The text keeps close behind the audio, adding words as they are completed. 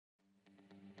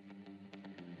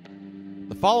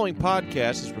following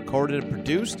podcast is recorded and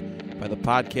produced by the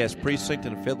Podcast Precinct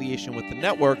in affiliation with the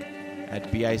network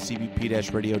at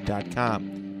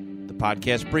bicbp-radio.com. The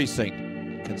Podcast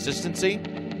Precinct. Consistency,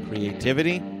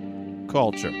 creativity,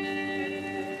 culture.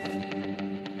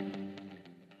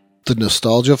 The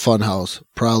Nostalgia Funhouse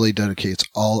proudly dedicates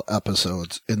all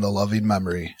episodes in the loving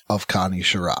memory of Connie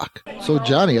Chirac. So,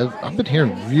 Johnny, I've been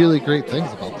hearing really great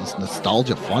things about this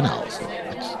Nostalgia Funhouse.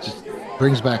 It just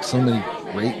brings back so many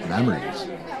great memories.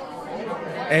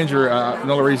 Andrew,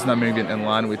 the only reason I'm moving in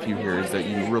line with you here is that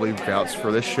you really vouched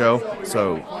for this show.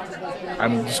 So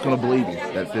I'm just going to believe you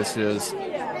that this is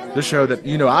the show that,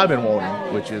 I've been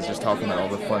wanting, which is just talking about all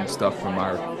the fun stuff from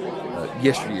our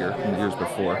yesteryear and the years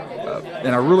before.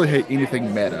 And I really hate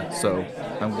anything meta. So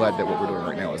I'm glad that what we're doing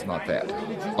right now is not that.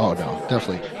 Oh, no,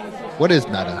 definitely. What is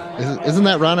meta? Isn't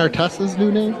that Ron Artest's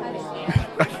new name?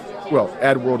 Well,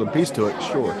 add World and Peace to it,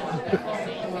 sure.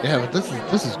 Yeah, but this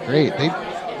is great. They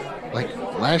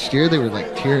last year they were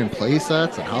tearing play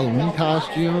sets and Halloween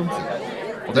costumes.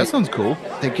 Well, that sounds cool.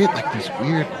 They get these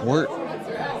weird court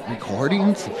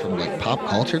recordings from pop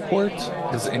culture courts.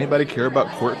 Does anybody care about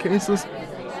court cases?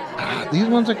 These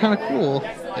ones are kind of cool.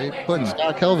 They put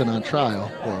Scott Kelvin on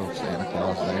trial. Poor old Santa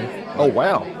Claus there. Oh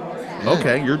wow. Yeah.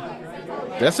 Okay,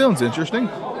 that sounds interesting.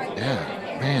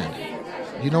 Yeah, man.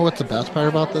 You know what's the best part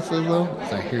about this is though?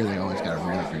 Is I hear they always got a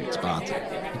really great sponsor.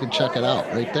 You can check it out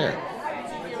right there.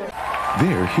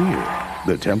 They're here.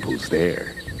 The temple's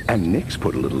there. And Nick's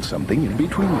put a little something in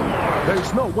between them.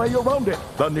 There's no way around it.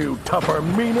 The new, tougher,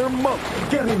 meaner monk.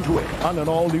 Get into it on an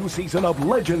all-new season of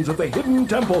Legends of the Hidden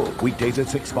Temple. Weekdays at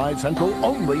 6, 5 Central,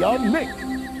 only on Nick.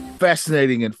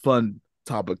 Fascinating and fun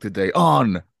topic today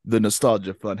on the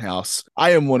Nostalgia Funhouse.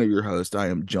 I am one of your hosts. I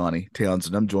am Johnny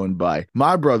Townsend. I'm joined by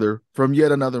my brother from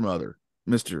yet another mother,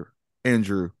 Mr.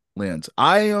 Andrew Lenz.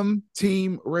 I am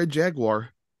Team Red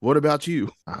Jaguar. What about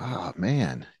you? Ah,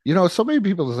 man. So many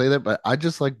people say that, but I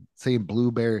just like saying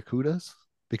Blue Barracudas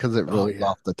because it rolls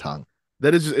off the tongue.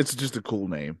 It's just a cool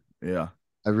name. Yeah.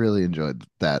 I really enjoyed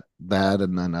that. That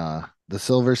and then the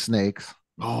Silver Snakes.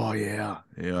 Oh, yeah.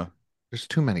 Yeah. There's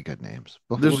too many good names.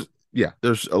 There's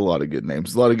a lot of good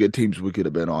names. A lot of good teams we could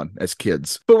have been on as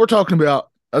kids. But we're talking about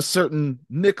a certain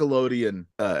Nickelodeon,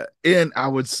 and I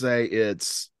would say and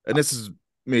this is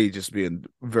me just being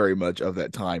very much of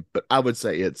that time, but I would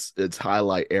say it's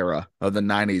highlight era of the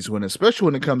 90s, especially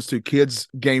when it comes to kids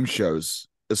game shows,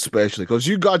 especially because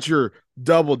you got your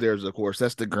Double Dares, of course.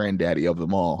 That's the granddaddy of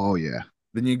them all. Oh yeah.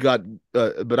 Then you got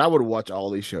but I would watch all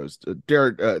these shows.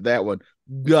 That one,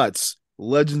 Guts,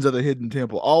 Legends of the Hidden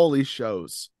Temple, all these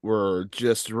shows were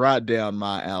just right down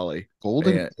my alley.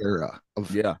 Golden era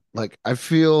of I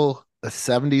feel the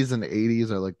 70s and 80s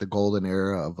are the golden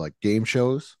era of game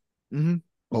shows. Mm-hmm.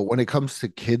 But when it comes to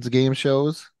kids game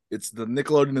shows, it's the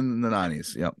Nickelodeon in the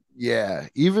 90s. Yep. Yeah.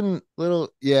 Even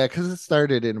because it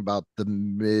started in about the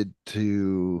mid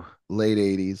to late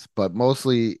 80s, but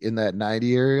mostly in that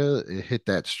 90 area, it hit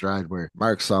that stride where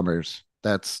Mark Summers,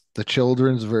 that's the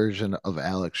children's version of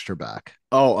Alex Trebek.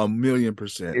 Oh,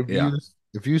 1,000,000%.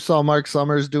 If you saw Mark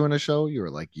Summers doing a show, you were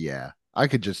like, yeah, I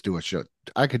could just do a show.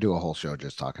 I could do a whole show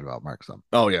just talking about Mark Summers.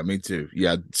 Oh, yeah, me too.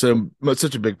 Yeah, so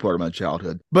such a big part of my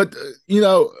childhood. But,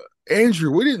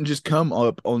 Andrew, we didn't just come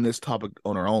up on this topic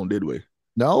on our own, did we?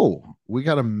 No, we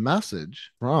got a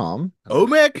message from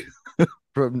Omek?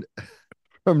 from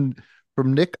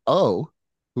Nick O,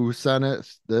 who sent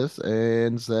us this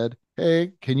and said,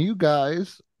 hey, can you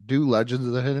guys do Legends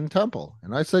of the Hidden Temple?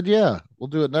 And I said, yeah, we'll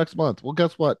do it next month. Well,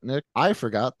 guess what, Nick? I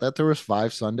forgot that there was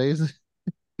 5 Sundays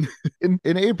in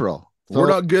April. So, we're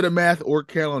not good at math or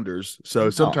calendars, so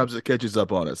sometimes it catches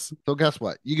up on us. So guess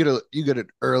what? You get an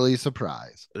early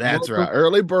surprise. That's right.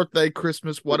 Early birthday,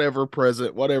 Christmas, whatever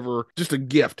present, whatever, just a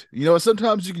gift.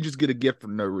 Sometimes you can just get a gift for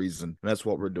no reason. And that's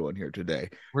what we're doing here today.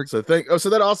 So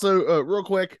that also real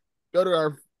quick, go to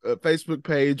our Facebook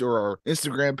page or our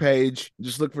Instagram page.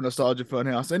 Just look for Nostalgia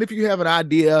Funhouse. And if you have an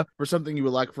idea for something you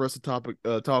would like for us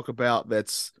to talk about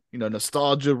that's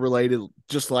nostalgia related,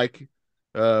 just like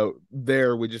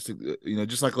we just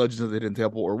just like Legends of the Hidden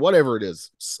Temple or whatever it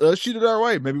is, shoot it our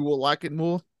way. Maybe we'll like it and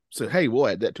we'll say, hey, we'll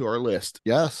add that to our list.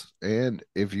 Yes, and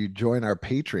if you join our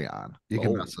Patreon, you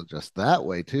can message us that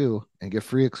way too and get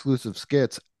free exclusive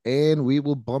skits, and we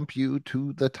will bump you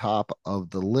to the top of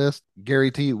the list.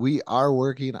 Gary T, we are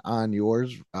working on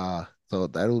yours, so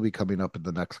that will be coming up in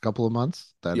the next couple of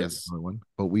months. That is another one,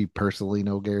 but we personally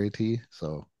know Gary T,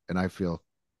 and I feel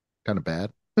kind of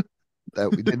bad that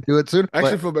we didn't do it soon. I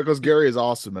actually feel bad because Gary is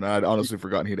awesome, and I'd honestly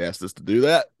forgotten he'd asked us to do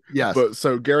that. Yes. But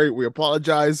so Gary, we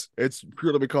apologize. It's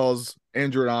purely because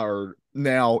Andrew and I are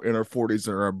now in our 40s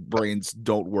and our brains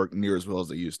don't work near as well as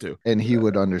they used to. And he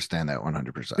would understand that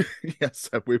 100%. Yes,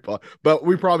 but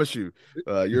we promise you,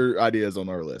 your idea is on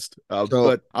our list. So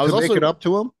but I was to also make it up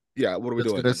to him, yeah. What are we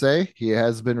doing? Gonna say he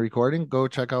has been recording. Go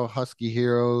check out Husky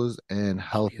Heroes and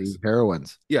Healthy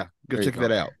Heroines. Yeah, go There check you go.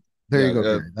 that out. There Yeah, you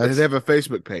go. they have a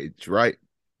Facebook page, right?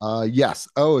 Yes.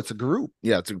 Oh, it's a group.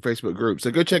 Yeah, it's a Facebook group.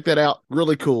 So go check that out.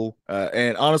 Really cool.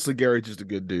 And honestly, Gary's just a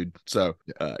good dude. So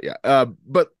yeah.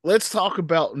 But let's talk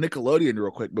about Nickelodeon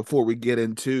real quick before we get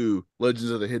into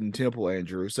Legends of the Hidden Temple,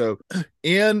 Andrew. So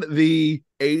in the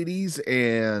 80s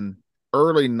and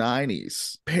early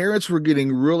 90s, parents were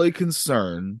getting really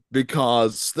concerned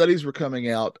because studies were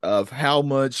coming out of how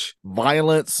much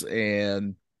violence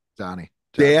and Johnny.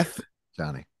 death.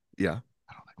 Johnny. Yeah.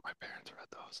 I don't think my parents read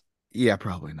those. Yeah,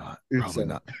 probably not. Probably So-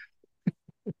 not.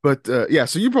 But yeah,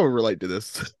 so you probably relate to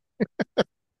this.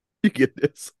 You get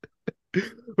this.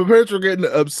 But parents were getting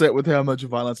upset with how much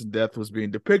violence and death was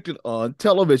being depicted on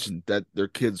television that their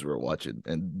kids were watching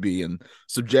and being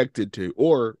subjected to,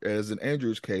 or as in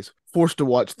Andrew's case, forced to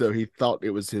watch, though he thought it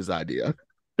was his idea.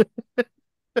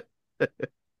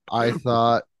 I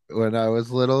thought when I was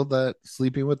little that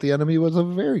Sleeping with the Enemy was a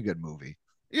very good movie.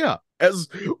 Yeah, as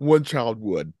one child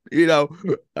would,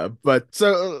 but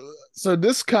so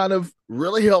this kind of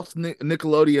really helped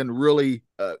Nickelodeon really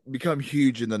become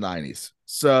huge in the 90s.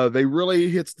 So they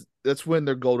really that's when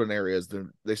their golden era is.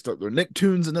 They start their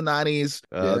Nicktoons in the 90s.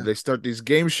 They start these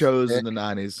game shows in the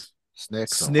 90s.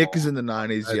 Snick is in the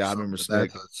 90s. Yeah, I remember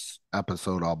Snick. That's an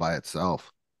episode all by itself.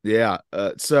 Yeah.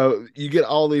 So you get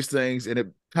all these things, and it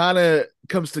kind of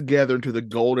comes together into the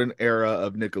golden era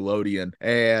of Nickelodeon,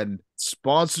 and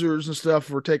sponsors and stuff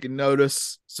were taking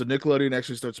notice. So Nickelodeon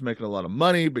actually starts making a lot of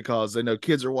money because they know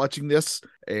kids are watching this,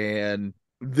 and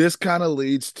this kind of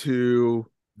leads to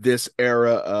this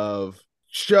era of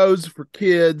shows for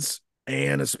kids,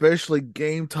 and especially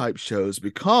game type shows,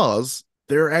 because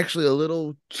they're actually a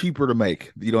little cheaper to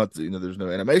make. You don't have to, there's no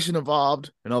animation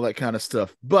involved and all that kind of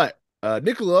stuff. But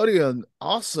Nickelodeon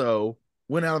also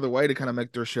went out of their way to kind of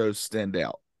make their shows stand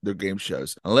out, their game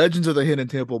shows. And Legends of the Hidden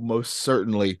Temple most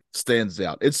certainly stands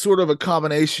out. It's sort of a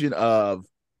combination of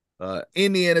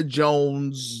Indiana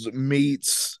Jones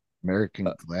meets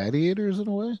American Gladiators in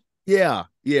a way. Yeah,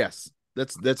 yes.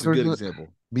 That's a good example.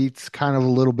 Meets kind of a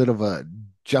little bit of a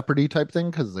Jeopardy type thing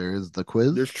because there is the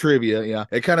quiz. There's trivia, yeah.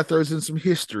 It kind of throws in some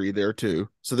history there too.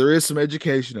 So there is some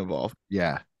education involved.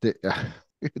 Yeah. But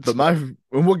and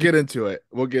we'll get into it.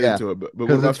 We'll get into it. But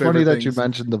one of my it's funny favorite that you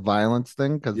mentioned the violence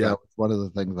thing, because that was one of the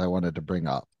things I wanted to bring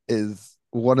up. Is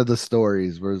one of the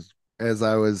stories was as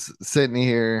I was sitting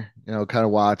here, kind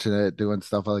of watching it, doing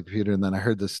stuff on the computer, and then I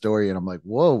heard this story, and I'm like,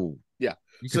 "Whoa!" Yeah.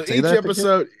 You So could say each that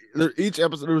episode,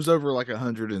 there was over like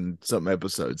 100 and something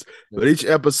episodes. But each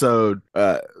episode,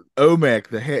 Omek,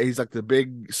 the head, he's like the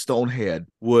big stone head,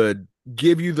 would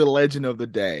give you the legend of the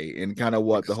day and kind of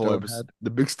what Big the whole stone episode, head? the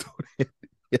big stone head.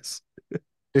 Yes.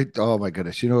 Oh my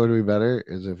goodness! You know what would be better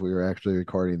is if we were actually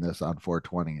recording this on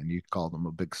 420 and you called him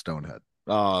a big stonehead.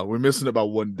 We're missing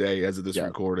about one day as of this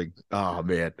recording. Oh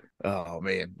man.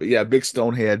 But yeah, big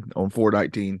stonehead on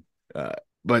 419.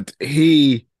 But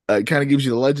he kind of gives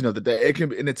you the legend of the day. It can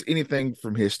be, and it's anything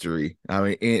from history. I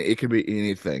mean, it can be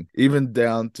anything, even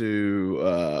down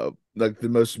to like the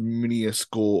most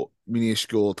minuscule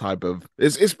type of.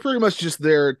 It's pretty much just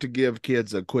there to give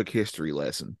kids a quick history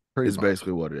lesson. Is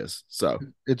basically what it is. So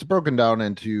it's broken down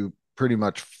into pretty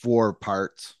much 4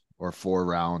 parts or 4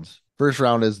 rounds. First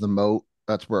round is the moat.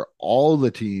 That's where all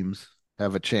the teams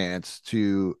have a chance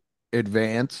to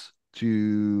advance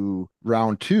to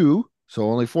round 2. So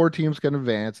only 4 teams can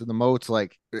advance, and the moat's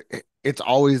like it's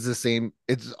always the same.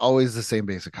 It's always the same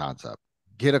basic concept.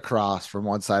 Get across from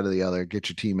one side to the other, get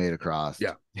your teammate across,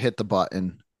 hit the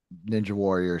button, Ninja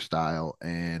Warrior style,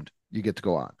 and you get to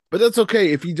go on. But that's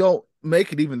okay. If you don't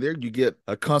make it even there, you get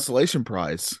a consolation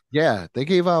prize. Yeah, they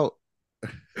gave out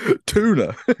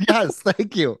tuna. Yes,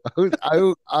 thank you.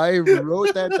 I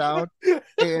wrote that down,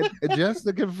 and just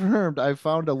to confirm, I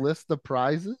found a list of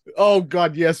prizes. Oh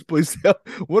God, yes, please.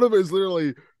 One of it is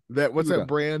literally that. What's Tuna. that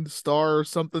brand? Star or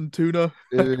something tuna.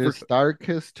 It is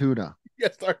Starkist tuna.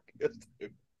 Yes, Starkist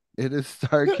tuna. It is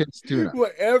Starkist tuna.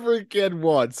 What every kid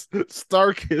wants,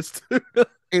 Starkist tuna.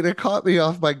 And it caught me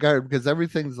off my guard because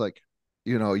everything's like,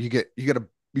 you get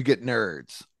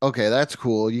nerds. Okay, that's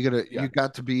cool. You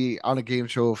got to be on a game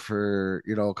show for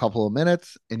a couple of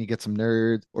minutes, and you get some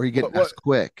nerds, or you get Nest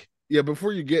quick. Yeah,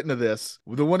 before you get into this,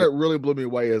 the one that really blew me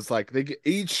away is like they get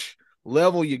each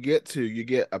level you get to, you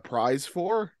get a prize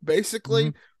for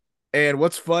basically. And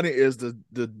what's funny is the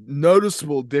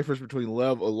noticeable difference between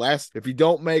if you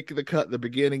don't make the cut at the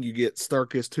beginning, you get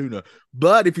Star-Kissed Tuna.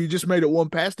 But if you just made it one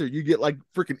past there, you get like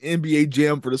freaking NBA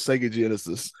Jam for the Sega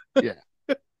Genesis. Yeah.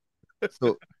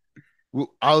 So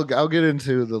I'll get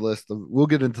into the list we'll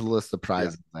get into the list of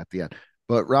prizes at the end.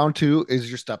 But round 2 is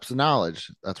your steps of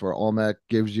knowledge. That's where Olmec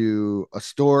gives you a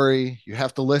story. You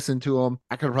have to listen to them.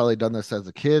 I could have probably done this as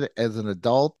a kid. As an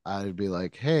adult, I'd be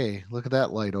like, hey, look at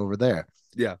that light over there.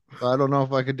 Yeah. So I don't know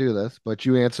if I could do this, but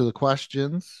you answer the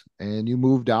questions and you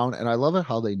move down. And I love it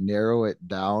how they narrow it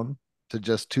down to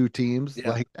just 2 teams.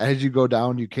 Yeah. Like as you go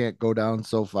down, you can't go down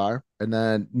so far. And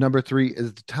then number 3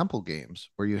 is the temple games,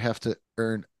 where you have to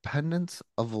earn pendants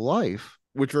of life,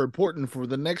 which are important for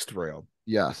the next round.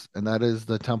 Yes, and that is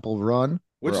the temple run,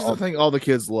 which is the thing all the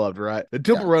kids loved, right? The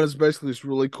temple run is basically this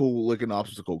really cool looking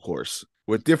obstacle course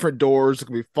with different doors. It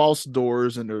can be false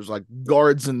doors, and there's like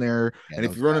guards in there. And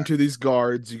if you run into these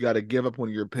guards, you got to give up one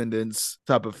of your pendants,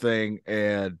 type of thing.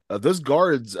 And those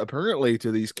guards, apparently,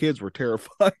 to these kids were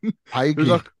terrifying.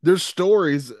 There's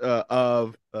stories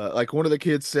of like one of the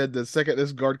kids said the second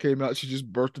this guard came out, she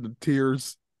just burst into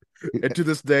tears. And to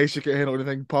this day, she can't handle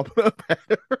anything popping up at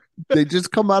her. They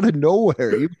just come out of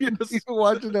nowhere. Even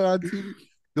watching it on TV.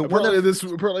 Apparently,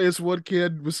 this one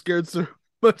kid was scared so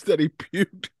much that he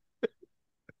puked.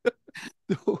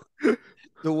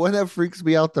 The one that freaks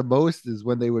me out the most is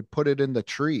when they would put it in the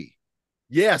tree.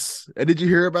 Yes. And did you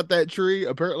hear about that tree?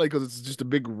 Apparently, because it's just a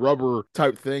big rubber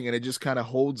type thing, and it just kind of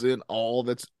holds in all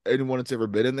anyone that's ever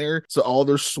been in there. So all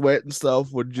their sweat and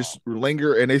stuff would just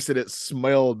linger. And they said it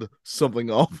smelled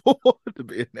something awful to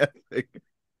be in that thing.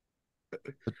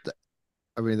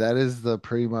 I mean, that is the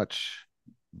pretty much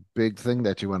big thing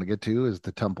that you want to get to is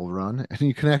the temple run. And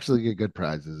you can actually get good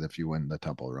prizes if you win the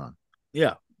temple run.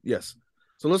 Yeah. Yes.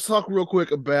 So let's talk real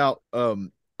quick about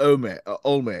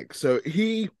Olmec. So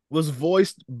he was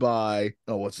voiced by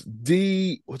what's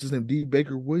his name? D.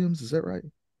 Baker Williams, is that right?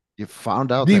 You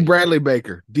found out D. Bradley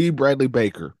Baker.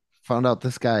 Found out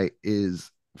this guy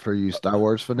is, for you Star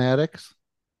Wars fanatics.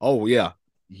 Oh yeah.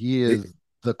 He is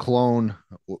the clone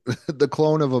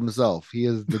of himself. He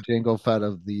is the Jango Fett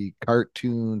of the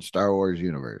cartoon Star Wars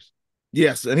universe.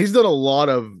 Yes, and he's done a lot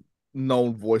of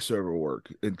known voiceover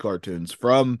work in cartoons,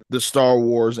 from the Star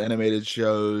Wars animated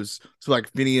shows to like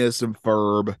Phineas and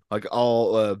Ferb, like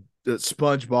all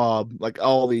SpongeBob, like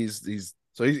all these.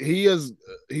 So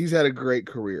he's had a great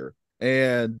career,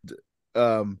 and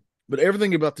but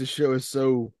everything about this show is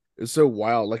so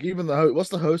wild. Like even what's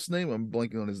the host's name? I'm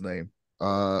blanking on his name.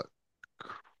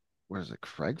 Where is it?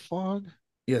 Craig Fogg?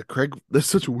 Yeah, Craig. That's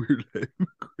such a weird name.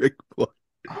 Craig Fogg.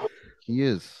 He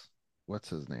is. What's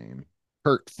his name?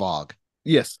 Kurt Fogg.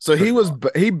 Yes. So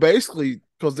he basically,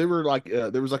 because they were like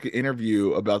there was like an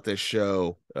interview about this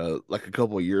show like a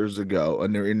couple of years ago,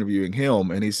 and they're interviewing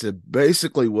him, and he said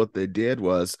basically what they did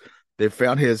was they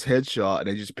found his headshot and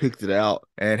they just picked it out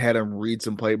and had him read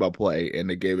some play-by-play, and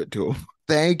they gave it to him.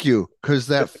 Thank you, because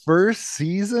that first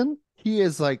season he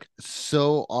is like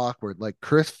so awkward, like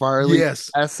Chris Farley,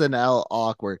 SNL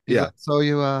awkward. He's like, so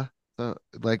you so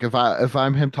like if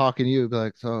I'm him talking to you, be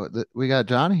like, so we got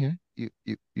Johnny here. You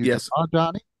yes, draw,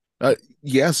 Johnny.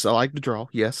 Yes, I like to draw.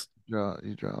 Yes,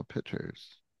 you draw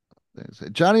pictures.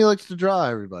 Johnny likes to draw.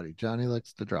 Everybody, Johnny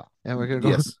likes to draw, and we're gonna go.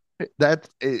 Yes,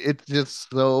 it's just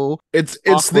so it's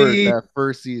that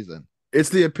first season. It's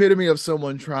the epitome of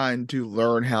someone trying to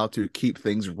learn how to keep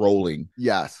things rolling.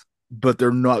 Yes, but they're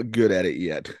not good at it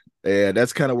yet, and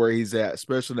that's kind of where he's at,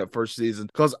 especially in that first season.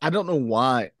 Because I don't know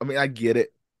why. I mean, I get it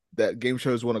that game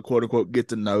shows want to quote unquote get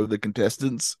to know the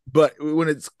contestants, but when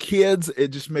it's kids, it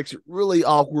just makes it really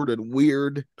awkward and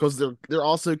weird because they're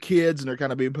also kids and they're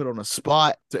kind of being put on a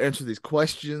spot to answer these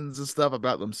questions and stuff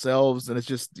about themselves, and it's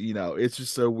just it's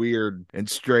just so weird and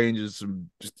strange and some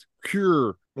just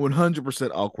pure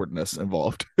 100% awkwardness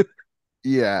involved.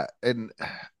 Yeah, and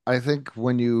I think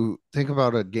when you think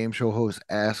about a game show host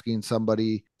asking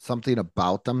somebody something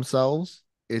about themselves,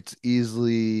 it's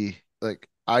easily like,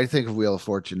 I think of Wheel of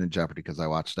Fortune and Jeopardy because I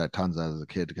watched that tons as a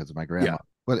kid because of my grandma. Yeah.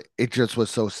 But it just was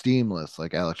so seamless.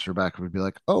 Like Alex Trebek would be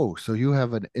like, oh, so you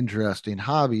have an interesting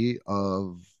hobby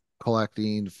of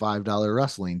collecting $5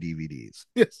 wrestling DVDs.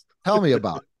 Yes. Tell me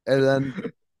about it. And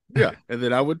then yeah, and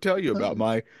then I would tell you about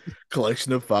my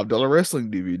collection of $5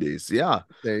 wrestling DVDs. Yeah,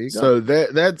 there you go. So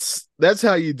that's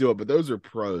how you do it. But those are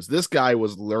pros. This guy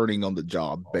was learning on the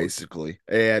job basically,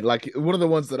 and like one of the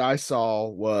ones that I saw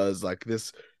was like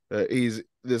this. He's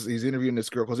interviewing this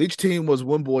girl because each team was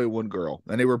one boy, one girl,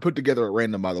 and they were put together at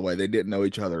random. By the way, they didn't know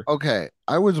each other. Okay,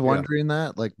 I was wondering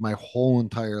that like my whole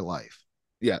entire life.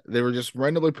 Yeah, they were just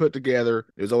randomly put together.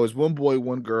 There's always one boy,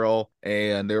 one girl,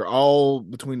 and they're all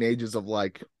between the ages of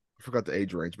like, I forgot the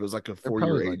age range, but it was like a They're 4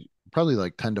 year age. probably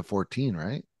like 10 to 14,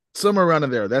 right? Somewhere around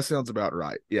in there. That sounds about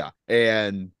right. Yeah.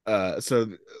 And so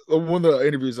one of the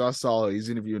interviews I saw, he's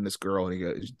interviewing this girl, and he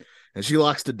goes, and she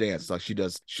likes to dance. Like she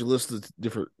lists the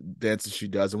different dances she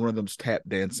does, and one of them's tap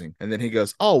dancing. And then he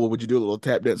goes, "Oh, well, would you do a little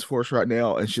tap dance for us right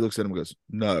now?" And she looks at him and goes,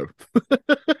 "No."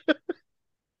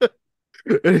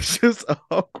 And it's just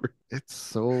awkward. It's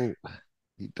so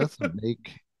he doesn't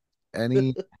make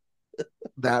any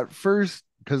that first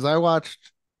because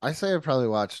I say I probably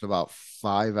watched about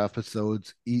 5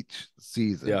 episodes each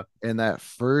season. Yeah. And that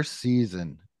first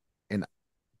season, and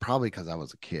probably because I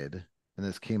was a kid, and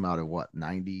this came out in what,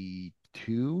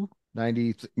 92?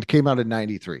 90, it came out in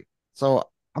 93. So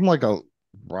I'm like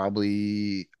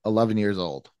probably 11 years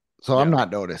old. So I'm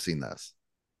not noticing this.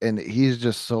 And he's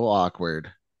just so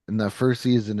awkward. And the first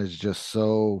season is just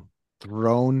so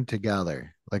thrown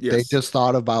together. Like they just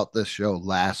thought about this show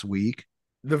last week.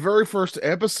 The very first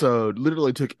episode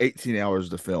literally took 18 hours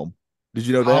to film. Did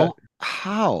you know that?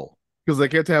 How? Because they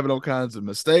kept having all kinds of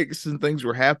mistakes and things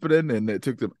were happening, and it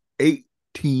took them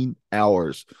 18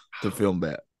 hours to film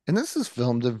that. And this is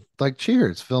filmed like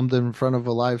Cheers, filmed in front of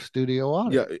a live studio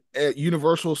audience. Yeah, at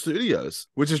Universal Studios,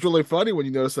 which is really funny when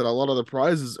you notice that a lot of the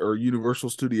prizes are Universal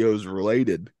Studios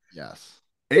related. Yes.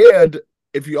 And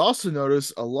if you also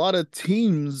notice, a lot of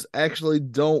teams actually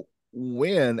don't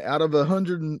win. Out of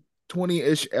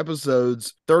 120-ish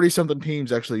episodes, 30-something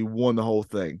teams actually won the whole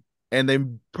thing. And they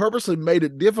purposely made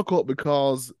it difficult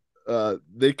because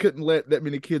they couldn't let that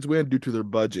many kids win due to their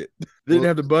budget. They didn't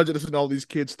have the budget to send all these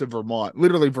kids to Vermont.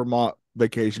 Literally, Vermont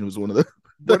vacation was one of the.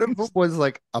 What if it was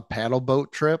like a paddle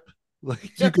boat trip?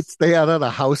 Like you could stay out on a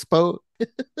houseboat.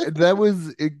 And that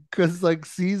was because like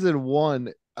season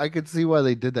 1, I could see why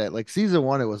they did that. Like season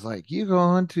 1, it was like you're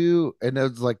going to, and it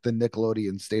was like the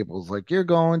Nickelodeon staples, like you're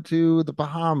going to the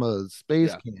Bahamas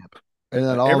space camp, and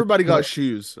then everybody got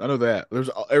shoes. I know that.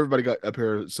 Everybody got a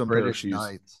pair of shoes.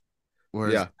 Knights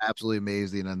was absolutely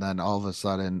amazing, and then all of a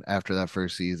sudden after that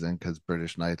first season, because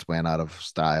British Knights went out of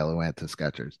style and went to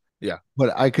Skechers. Yeah,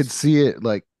 but I could see it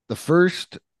like the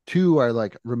first 2 are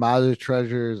like Ramada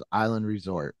Treasures Island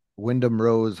Resort, Wyndham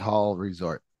Rose Hall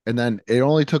Resort. And then it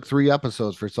only took 3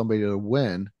 episodes for somebody to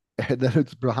win. And then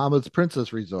it's Bahamas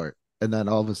Princess Resort. And then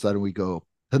all of a sudden we go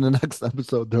to the next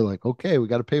episode. They're like, okay, we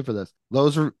got to pay for this.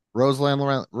 Those are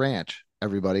Roseland Ranch,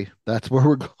 everybody. That's where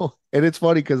we're going. And it's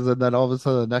funny because then all of a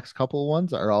sudden the next couple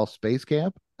ones are all space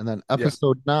camp. And then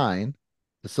episode 9,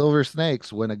 the Silver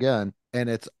Snakes win again. And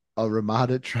it's a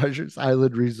Ramada Treasures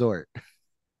Island Resort.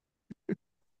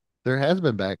 There has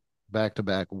been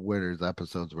back-to-back winners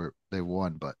episodes where they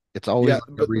won, but it's always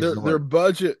but their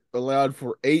budget allowed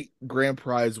for 8 grand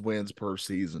prize wins per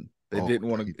season. They didn't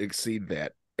want to exceed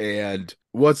that. And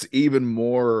what's even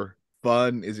more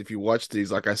fun is if you watch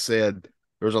these, like I said,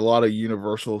 there's a lot of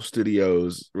Universal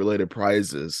Studios related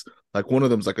prizes. Like one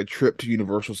of them's like a trip to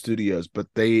Universal Studios, but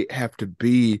they have to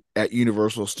be at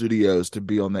Universal Studios to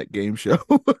be on that game show.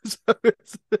 So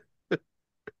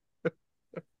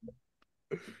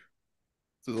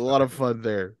there's a lot of fun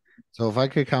there. So if I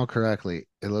could count correctly,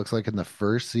 it looks like in the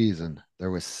first season there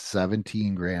was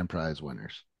 17 grand prize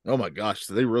winners. Oh my gosh,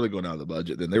 so they really going out of the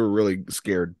budget then. They were really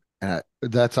scared.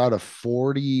 That's out of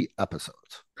 40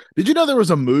 episodes. Did you know there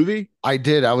was a movie? I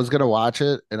did. I was going to watch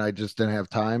it and I just didn't have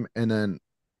time. And then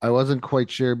I wasn't quite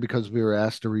sure because we were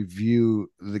asked to review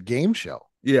the game show.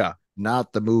 Yeah.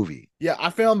 Not the movie. Yeah,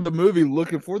 I found the movie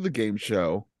looking for the game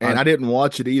show, and I didn't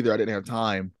watch it either. I didn't have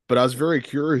time, but I was very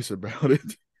curious about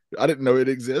it. I didn't know it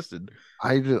existed.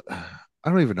 I don't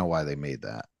even know why they made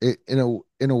that. In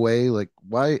a way, like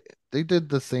why they did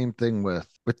the same thing with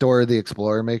Dora the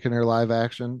Explorer making her live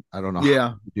action. I don't know how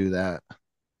to do that.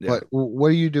 Yeah. But what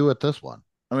do you do with this one?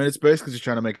 I mean, it's basically just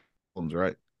trying to make films,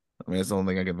 right? I mean, it's the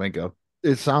only thing I can think of.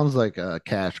 It sounds like a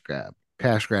cash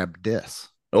grab diss.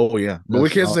 Oh yeah, but we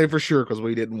can't say for sure because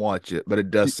we didn't watch it, but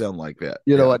it does sound like that.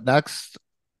 You know what? Next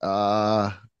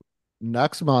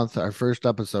month, our first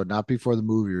episode, not before the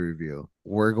movie review,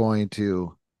 we're going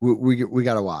to we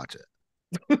got to watch it.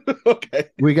 Okay,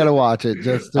 we got to watch it.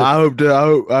 Just I hope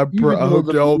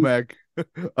Olmec. I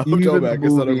hope Olmec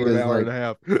is not over an hour and a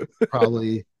half.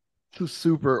 Probably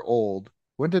super old.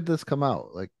 When did this come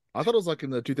out? Like I thought it was like in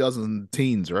the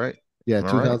 2010s, right? Yeah,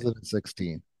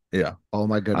 2016. Right? Yeah. Oh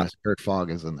my goodness, Kurt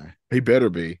Fogg is in there. He better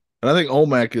be. And I think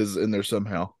Olmec is in there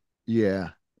somehow. Yeah.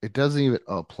 It doesn't even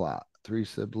plot. 3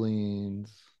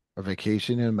 siblings are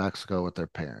vacationing in Mexico with their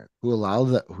parents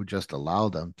who just allow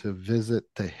them to visit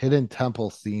the Hidden Temple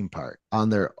theme park on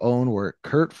their own work.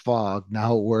 Kurt Fogg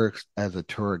now works as a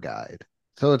tour guide.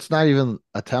 So it's not even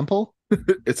a temple?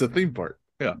 It's a theme park.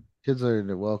 Yeah. Kids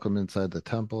are welcome inside the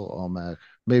temple. Oh, Mac.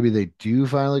 Maybe they do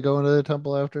finally go into the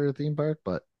temple after a theme park,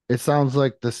 but it sounds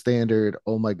like the standard.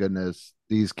 Oh my goodness,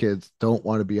 these kids don't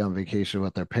want to be on vacation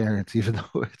with their parents, even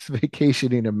though it's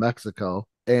vacationing in Mexico.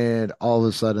 And all of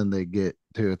a sudden they get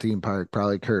to a theme park.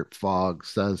 Probably Kurt Fogg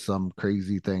says some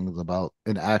crazy things about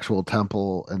an actual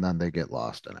temple, and then they get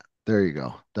lost in it. There you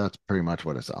go. That's pretty much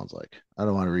what it sounds like. I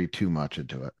don't want to read too much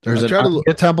into it. There's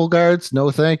a temple guards.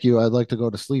 No, thank you. I'd like to go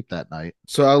to sleep that night.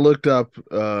 So I looked up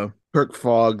Kirk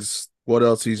Fogg's what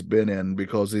else he's been in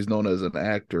because he's known as an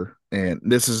actor, and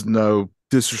this is no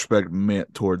disrespect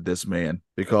meant toward this man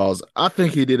because I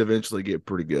think he did eventually get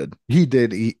pretty good. He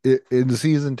did. In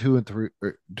season 2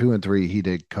 and 3, he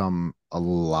did come a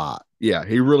lot. Yeah,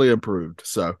 he really improved.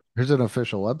 So here's an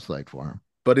official website for him.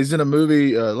 But he's in a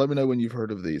movie. Let me know when you've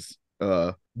heard of these.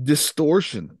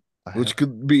 Distortion, which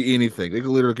could be anything. It could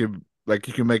literally like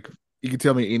you can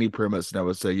tell me any premise, and I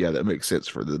would say, yeah, that makes sense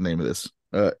for the name of this.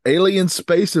 Alien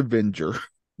Space Avenger.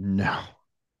 No,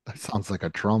 that sounds like a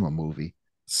trauma movie.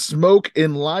 Smoke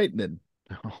and Lightning.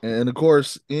 No. And of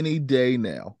course, Any Day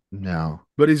Now. No.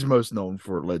 But he's most known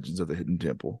for Legends of the Hidden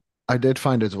Temple. I did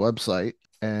find his website,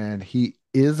 and he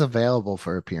is available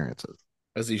for appearances.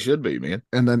 As he should be, man.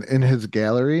 And then in his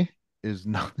gallery is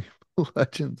nothing but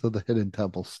Legends of the Hidden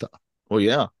Temple stuff. Well,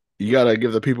 yeah. You got to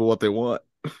give the people what they want.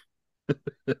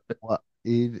 What?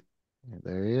 There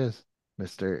he is.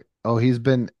 Mr. Oh, he's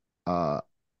been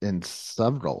in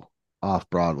several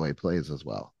off-Broadway plays as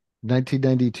well.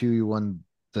 1992, he won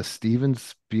the Steven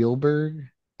Spielberg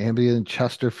Ambient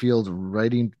Chesterfield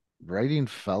writing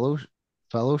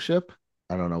fellowship.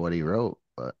 I don't know what he wrote,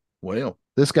 but well,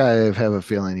 this guy, I have a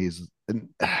feeling he's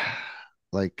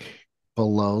like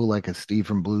below like a Steve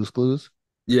from Blue's Clues.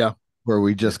 Yeah. Where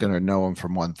we just gonna know him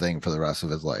from one thing for the rest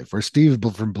of his life. Where Steve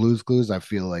from Blue's Clues, I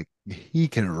feel like he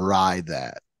can ride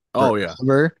that. Oh yeah.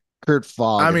 Kurt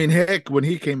Fogg. I mean, heck, when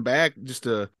he came back, just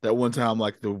that one time,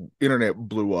 like the internet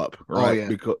blew up, right? Oh, yeah.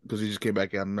 Because he just came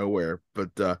back out of nowhere.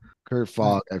 But Kurt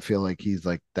Fogg, I feel like he's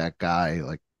like that guy,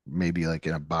 like maybe like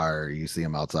in a bar, you see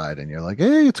him outside, and you're like,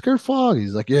 "Hey, it's Kurt Fogg."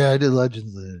 He's like, "Yeah, I did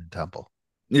Legends of the Temple."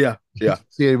 Yeah.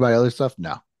 See anybody other stuff?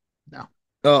 No.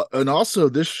 And also,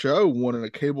 this show won a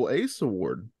Cable Ace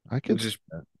Award.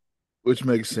 Which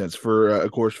makes sense for,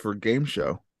 of course, for game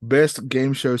show. Best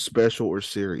game show special or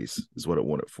series is what it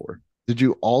won it for. Did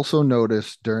you also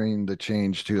notice during the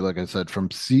change to, like I said,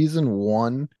 from season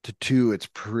 1 to 2, it's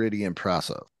pretty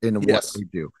impressive in what they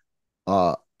do.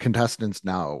 Contestants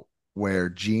now wear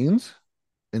jeans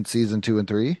in season 2 and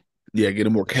 3. Yeah, get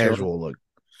a more casual look.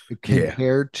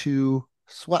 Compared to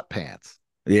sweatpants.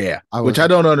 Yeah, which I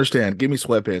don't understand. Give me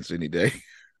sweatpants any day.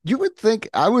 You would think,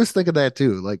 I was thinking that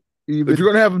too. Like, if you're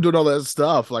going to have them doing all that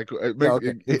stuff, like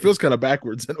it feels kind of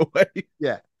backwards in a way.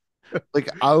 Yeah. Like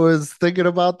I was thinking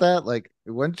about that. Like,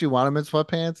 wouldn't you want them in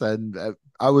sweatpants? And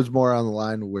I was more on the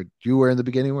line where you were in the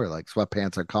beginning, where like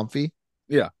sweatpants are comfy.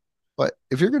 Yeah. But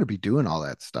if you're going to be doing all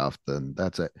that stuff, then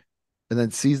that's it. And then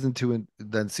season 2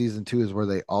 is where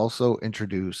they also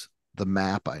introduce the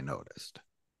map. I noticed.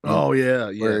 Oh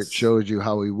yeah, where it shows you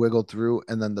how we wiggled through,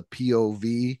 and then the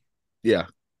POV. Yeah.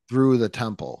 Through the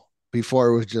temple. Before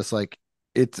it was just like,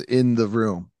 it's in the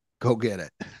room. Go get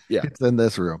it. Yeah. It's in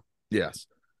this room. Yes.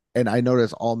 And I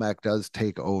notice Almac does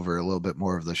take over a little bit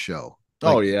more of the show.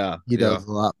 Like, oh, yeah. He does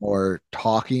a lot more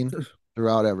talking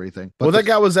throughout everything. But that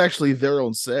guy was actually there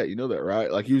on set. You know that, right?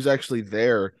 Like, he was actually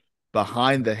there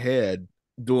behind the head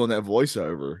doing that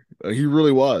voiceover. He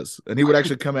really was. And he would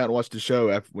actually come out and watch the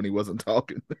show when he wasn't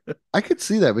talking. I could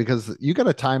see that because you got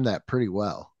to time that pretty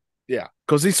well. Yeah,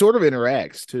 because he sort of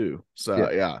interacts too.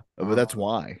 So yeah. But that's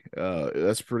why.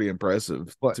 That's pretty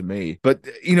impressive to me. But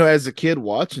as a kid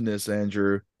watching this,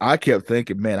 Andrew, I kept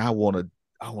thinking, man, I want to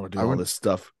do all this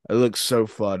stuff. It looks so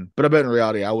fun. But I bet in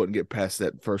reality, I wouldn't get past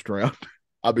that first round.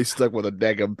 I'd be stuck with a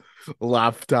daggum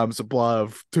lifetime supply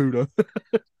of tuna.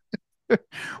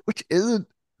 Which isn't,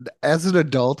 as an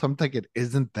adult, I'm thinking,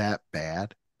 isn't that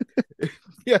bad?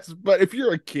 Yes, but if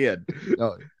you're a kid,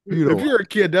 you're a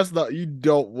kid, you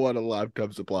don't want a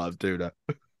lifetime supply of tuna.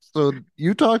 So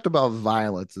you talked about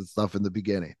violence and stuff in the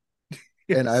beginning,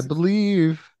 and I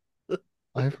believe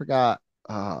I forgot.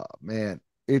 Man,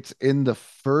 it's in the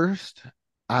first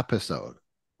episode.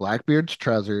 Blackbeard's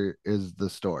Treasure is the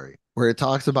story where it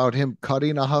talks about him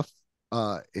cutting off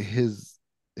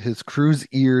his crew's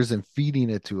ears and feeding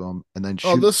it to him, and then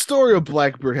the story of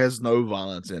Blackbeard has no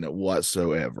violence in it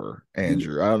whatsoever,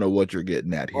 Andrew. I don't know what you're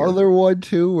getting at here. Other one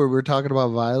too, where we're talking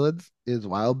about violence, is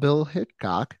Wild Bill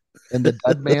Hickok and the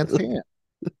Dead Man's Hand,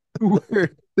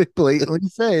 where They blatantly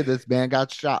say this man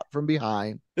got shot from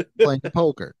behind playing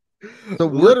poker. So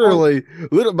literally,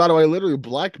 by the way, literally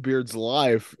Blackbeard's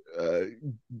life,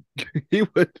 he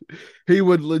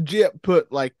would legit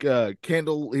put like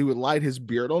candle, he would light his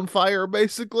beard on fire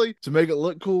basically to make it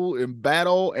look cool in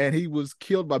battle, and he was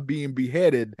killed by being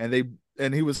beheaded,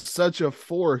 and he was such a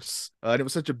force, and it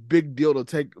was such a big deal to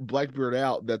take Blackbeard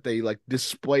out that they like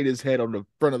displayed his head on the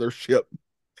front of their ship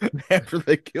after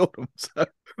they killed him. So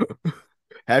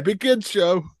happy kids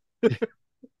show.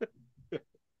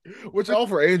 Which all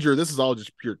for Andrew, this is all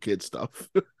just pure kid stuff.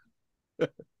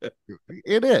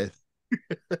 It is.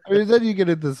 I mean, then you get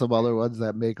into some other ones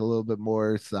that make a little bit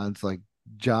more sense, like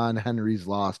John Henry's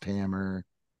Lost Hammer,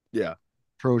 Yeah,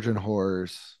 Trojan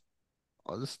Horse,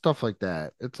 all this stuff like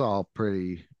that. It's all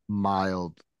pretty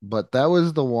mild, but that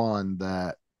was the one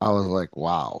that I was like,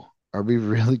 wow, are we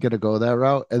really going to go that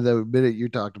route? And the minute you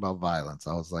talked about violence,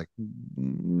 I was like,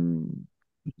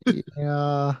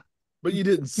 yeah. but you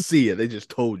didn't see it. They just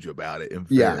told you about it, in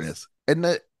Yes. fairness.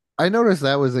 And I noticed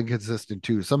that was inconsistent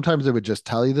too. Sometimes they would just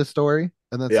tell you the story,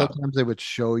 and then Yeah. sometimes they would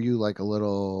show you like a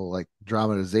little like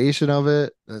dramatization of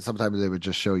it. And sometimes they would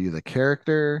just show you the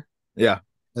character, Yeah.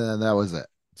 and then that was it.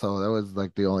 So that was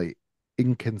like the only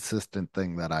inconsistent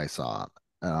thing that I saw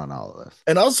on all of this.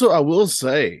 And also, I will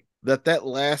say that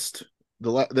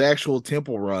the actual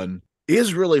temple run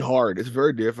is really hard. It's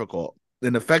very difficult.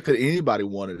 And the fact that anybody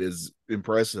won it is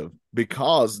impressive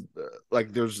because, like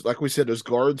we said, there's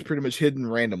guards pretty much hidden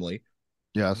randomly.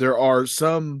 Yes. There are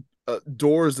some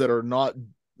doors that are not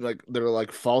they're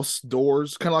like false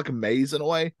doors, kind of like a maze in a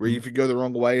way, where if you go the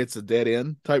wrong way, it's a dead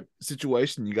end type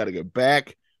situation. You got to go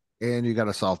back. And you got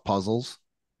to solve puzzles.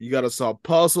 You got to solve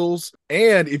puzzles.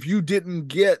 And if you didn't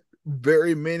get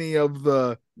very many of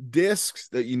the discs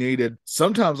that you needed,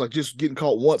 sometimes like just getting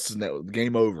caught once and that was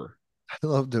game over. I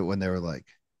loved it when they were like,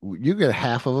 you get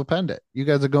half of a pendant. You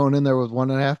guys are going in there with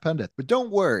 1.5 pendant. But don't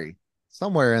worry.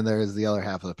 Somewhere in there is the other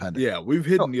half of the pendant. Yeah, we've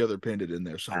hidden the other pendant in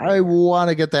there somewhere. I want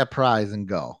to get that prize and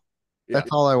go. Yeah.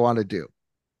 That's all I want to do.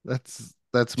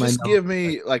 That's my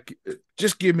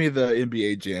just give me the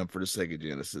NBA Jam for the Sega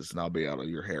Genesis, and I'll be out of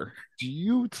your hair. Do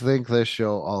you think this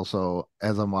show also,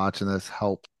 as I'm watching this,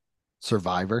 helped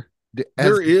Survivor?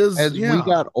 As we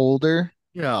got older,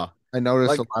 yeah, I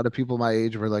noticed a lot of people my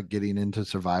age were like getting into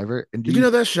Survivor. And did you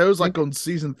know that show's like on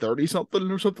season 30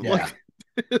 something or something like that?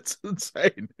 It's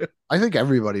insane. I think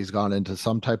everybody's gone into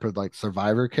some type of like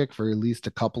Survivor kick for at least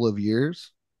a couple of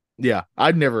years. Yeah,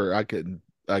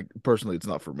 personally, it's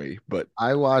not for me, but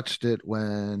I watched it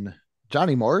when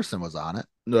Johnny Morrison was on it.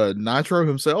 Nitro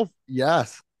himself.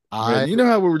 Yes. Man, you know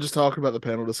how we were just talking about the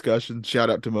panel discussion? Shout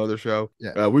out to my other show.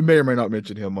 Yeah. We may or may not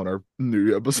mention him on our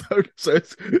new episode. So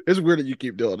it's weird that you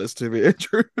keep doing this to me,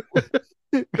 Andrew.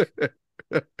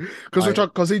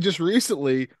 Because he just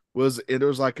recently there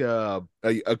was like a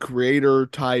creator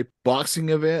type boxing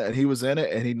event, and he was in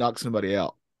it, and he knocked somebody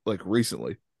out like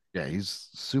recently. Yeah, he's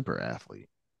super athlete.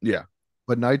 Yeah,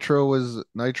 but Nitro was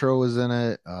in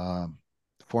it.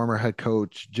 Former head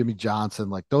coach Jimmy Johnson,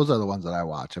 like those are the ones that I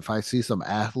watch. If I see some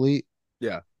athlete,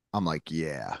 yeah, I'm like,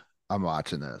 yeah, I'm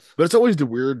watching this. But it's always the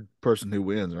weird person who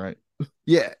wins, right?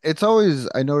 Yeah, it's always,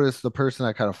 I notice the person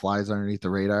that kind of flies underneath the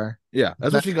radar. Yeah,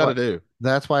 that's what you got to do.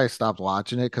 That's why I stopped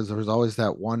watching it, because there was always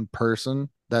that one person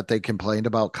that they complained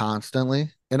about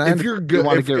constantly. And if you're good,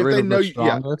 want to get rid of the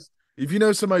strongest. If you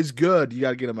know somebody's good, you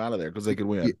got to get them out of there because they could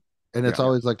win. Yeah. And it's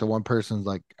always like the one person's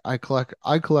like, I collect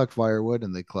firewood,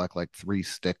 and they collect like 3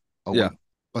 stick a week,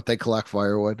 but they collect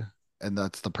firewood, and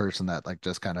that's the person that like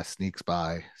just kind of sneaks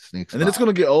by. And then it's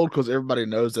going to get old because everybody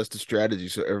knows that's the strategy.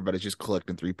 So everybody's just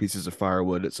collecting 3 pieces of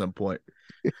firewood at some point.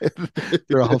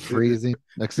 They're all freezing.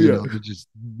 Next thing you know, just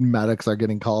medics are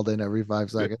getting called in every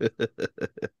 5 seconds.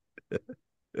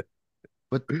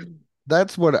 But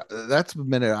that's the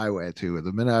minute I went to.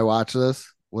 The minute I watched this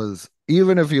was,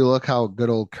 even if you look how good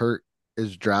old Kurt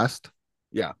is dressed,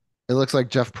 yeah, it looks like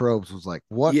Jeff Probst was like,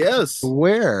 what? Yes.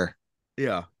 Wear?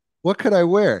 Yeah. What could I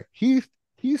wear? He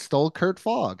stole Kurt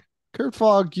Fogg. Kurt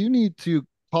Fogg, you need to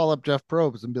call up Jeff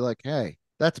Probst and be like, hey,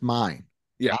 that's mine.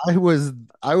 Yeah. I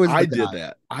did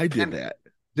that.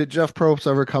 Did Jeff Probst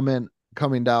ever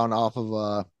coming down off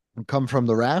of come from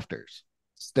the rafters?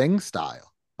 Sting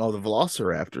style. Oh, the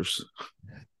Velociraptors.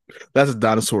 That's a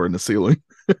dinosaur in the ceiling.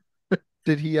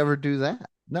 Did he ever do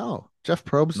that? No. Jeff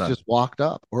Probst just walked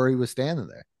up, or he was standing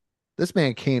there. This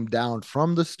man came down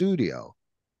from the studio.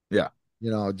 Yeah.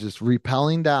 Just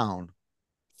rappelling down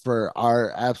for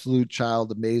our absolute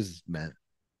child amazement.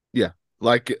 Yeah.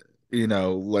 Like you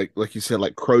said,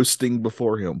 like crowsting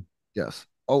before him. Yes.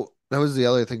 Oh, that was the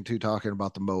other thing too, talking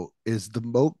about the moat, is the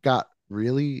moat got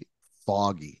really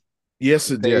foggy.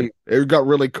 Yes, it did. It got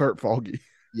really Kurt Foggy.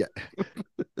 Yeah.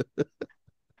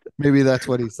 Maybe that's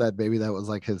what he said. Maybe that was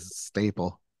like his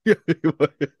staple.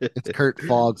 It's Kurt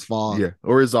Fogg's Fog. Yeah,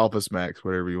 or his Office Max,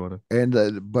 whatever you want to.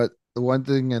 And but the one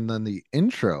thing, and then the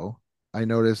intro, I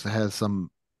noticed has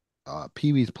some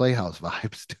Pee-wee's Playhouse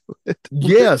vibes to it.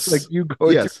 Yes, like you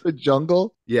go yes. through the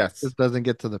jungle. Yes, This doesn't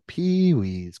get to the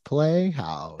Pee-wee's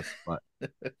Playhouse, but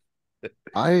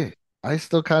I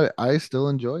still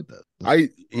enjoyed this.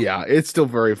 It's still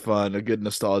very fun. A good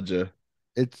nostalgia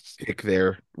It's pick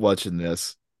there watching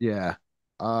this. yeah.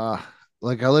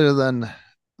 Like other than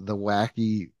the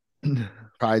wacky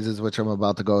prizes which I'm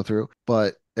about to go through,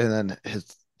 but and then his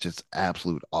just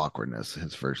absolute awkwardness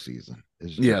his first season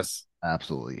is just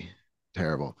absolutely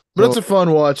terrible. But it's a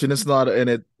fun watch, and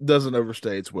it doesn't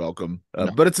overstay its welcome.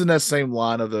 No. But it's in that same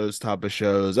line of those type of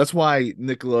shows. That's why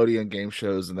Nickelodeon game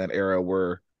shows in that era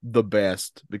were the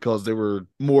best, because they were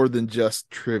more than just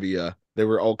trivia. There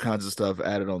were all kinds of stuff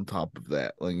added on top of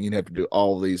that. Like you'd have to do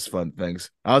all these fun things.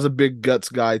 I was a big Guts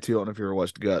guy too. I don't know if you ever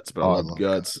watched Guts, but I love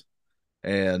Guts.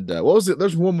 And what was it?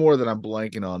 There's one more that I'm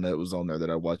blanking on that was on there that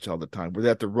I watch all the time, where they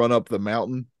have to run up the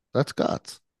mountain. That's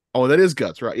Guts. Oh, that is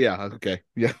Guts, right? Yeah. Okay.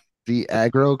 Yeah. The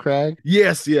aggro crag.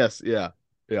 Yes. Yeah.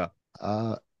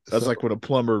 That's So, like when a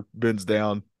plumber bends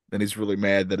down and he's really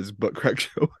mad that his butt crack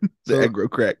showing. The aggro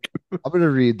crack. I'm gonna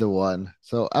read the one.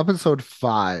 So episode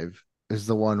 5 is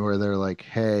the one where they're like,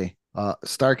 "Hey,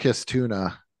 Starkiss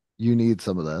Tuna, you need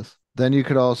some of this." Then you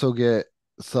could also get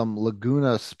some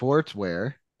Laguna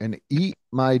Sportswear and Eat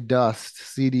My Dust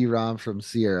CD-ROM from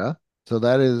Sierra. So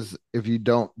that is, if you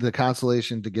don't, the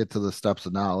consolation to get to the Steps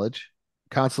of Knowledge.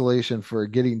 Consolation for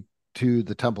getting to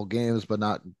the Temple Games, but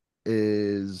not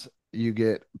is you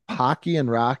get Pocky and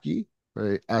Rocky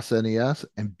for SNES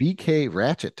and BK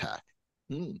Ratchet Tech.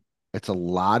 It's a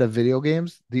lot of video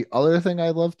games. The other thing I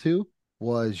love too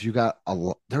was you got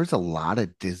there's a lot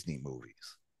of Disney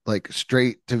movies, like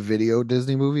straight to video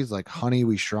Disney movies, like Honey,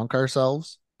 We Shrunk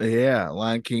Ourselves. Yeah,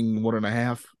 Lion King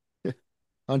 1.5.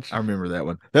 I remember that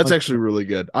one. That's actually really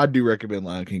good. I do recommend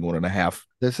Lion King 1.5.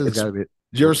 This has got to be.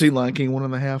 Did you ever see Lion King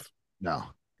 1.5? No.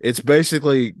 It's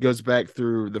basically goes back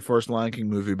through the first Lion King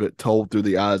movie, but told through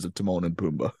the eyes of Timon and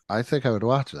Pumbaa. I think I would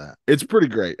watch that. It's pretty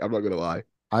great. I'm not going to lie.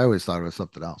 I always thought it was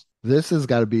something else. This has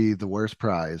got to be the worst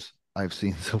prize I've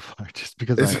seen so far, just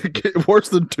because Is it worse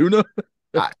than tuna?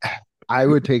 I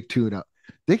would take tuna.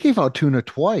 They gave out tuna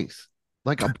twice,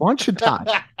 like a bunch of times.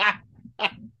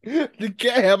 You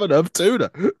can't have enough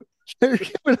tuna. They're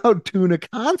giving out tuna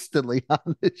constantly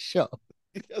on this show.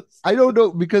 Yes. I don't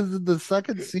know, because in the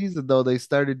second season though, they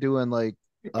started doing like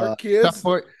kids.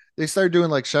 They started doing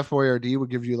like Chef Boyardee would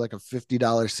give you like a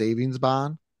 $50 savings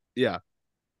bond. Yeah.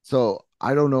 So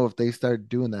I don't know if they started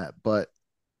doing that, but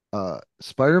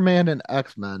Spider-Man and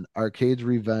X-Men Arcade's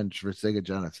Revenge for Sega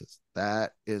Genesis.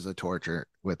 That is a torture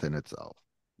within itself.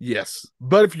 Yes.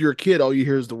 But if you're a kid, all you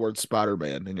hear is the word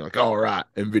Spider-Man and you're like, all right,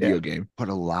 and video game. But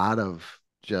a lot of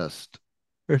just,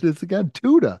 there it is again,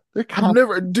 tuna. I've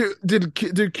never, do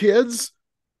kids,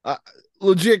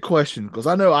 legit question, because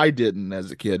I know I didn't as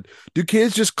a kid. Do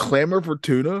kids just clamor for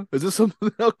tuna? Is this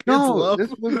something that kids love?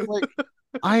 This was like,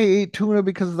 I ate tuna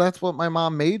because that's what my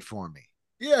mom made for me.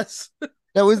 Yes.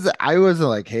 I wasn't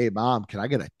like, hey mom, can I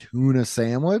get a tuna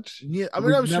sandwich? Yeah, I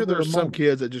mean, I'm sure there's some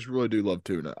kids that just really do love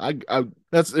tuna.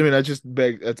 That's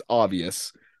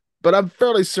obvious. But I'm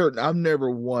fairly certain I've never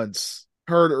once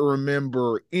heard or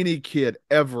remember any kid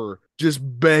ever just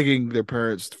begging their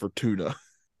parents for tuna.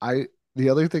 The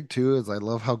other thing too is I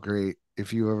love how great,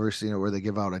 if you've ever seen it, where they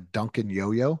give out a Dunkin'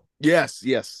 yo-yo. Yes.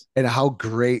 And how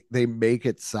great they make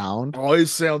it sound. Oh, it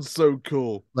sounds so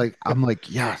cool. Like, I'm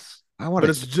like, yes. But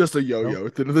it's just a yo-yo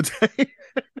at the end of the day.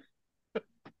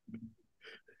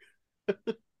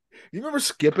 You remember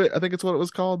Skip It? I think it's what it was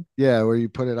called. Yeah, where you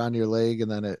put it on your leg and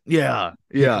then it. Yeah.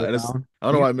 And I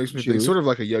don't know why it makes me think sort of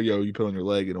like a yo-yo you put on your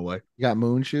leg in a way. You got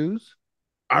moon shoes?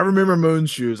 I remember moon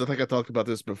shoes. I think I talked about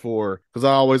this before, because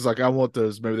I always I want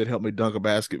those. Maybe they'd help me dunk a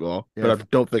basketball, but I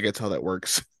don't think that's how that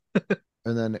works.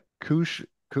 And then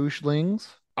Kooshlings.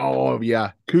 Oh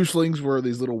yeah, Kooshlings were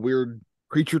these little weird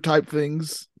creature type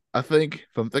things, I think,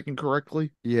 if I'm thinking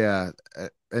correctly. Yeah,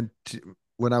 and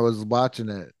when I was watching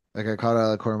it, like I caught it out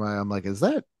of the corner of my eye, I'm like, is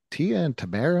that Tia and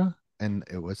Tamara? And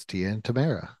it was Tia and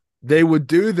Tamara. They would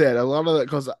do that, a lot of that,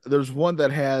 because there's one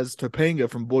that has Topanga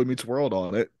from Boy Meets World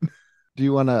on it. Do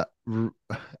you want to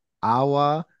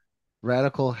Awa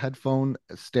Radical headphone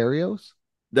stereos?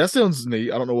 That sounds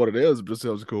neat. I don't know what it is, but it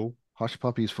sounds cool. Hush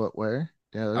Puppies footwear.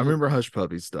 Yeah, I remember Hush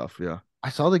Puppies stuff. Yeah, I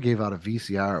saw they gave out a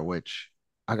VCR, which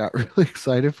I got really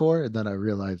excited for, and then I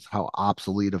realized how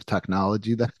obsolete of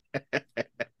technology that.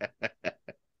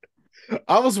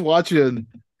 I was watching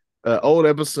old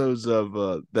episodes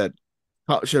of that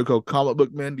show called Comic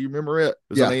Book Men. Do you remember it?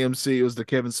 It was on AMC. It was the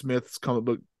Kevin Smith's comic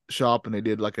book shop, and they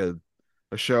did like a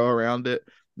show around it.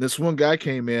 This one guy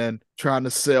came in trying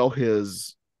to sell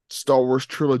his Star Wars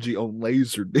trilogy on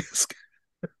Laserdisc.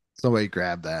 Somebody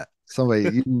grabbed that.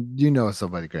 Somebody,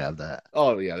 somebody grabbed that.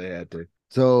 Oh yeah, they had to.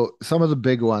 So some of the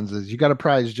big ones is you got a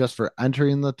prize just for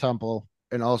entering the temple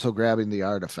and also grabbing the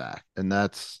artifact. And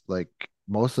that's like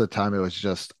most of the time it was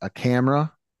just a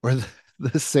camera or the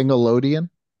Singleodian.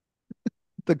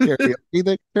 The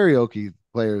karaoke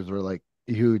players were like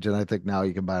huge, and I think now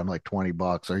you can buy them like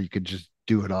 $20, or you could just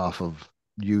do it off of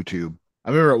YouTube.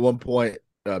 I remember at one point,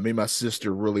 me and my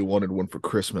sister really wanted one for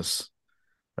Christmas,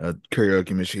 a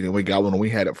karaoke machine, and we got one, and we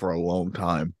had it for a long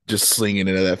time, just singing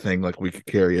into that thing like we could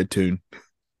carry a tune.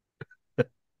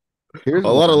 Here's a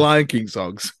lot of Lion King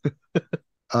songs.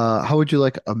 How would you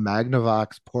like a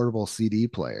Magnavox portable CD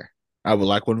player? I would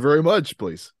like one very much,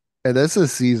 please. And this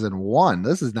is season 1.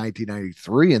 This is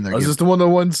 1993, and is this the one of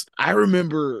the ones I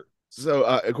remember? So,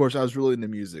 of course, I was really into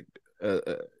music,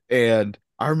 and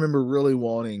I remember really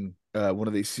wanting one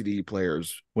of these CD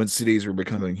players when CDs were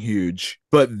becoming huge.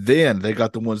 But then they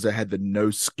got the ones that had the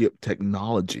no skip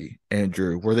technology,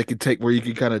 Andrew, where you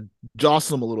could kind of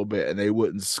jostle them a little bit and they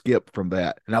wouldn't skip from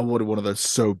that. And I wanted one of those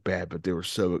so bad, but they were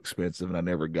so expensive, and I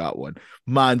never got one.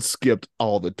 Mine skipped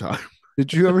all the time.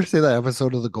 Did you ever see that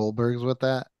episode of the Goldbergs with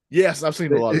that? Yes, I've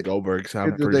seen a lot of Goldbergs.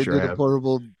 I'm pretty sure I have.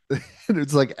 Portable, and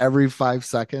it's like every 5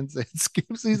 seconds it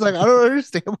skips. He's like, I don't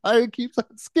understand why it keeps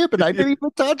on skipping. I didn't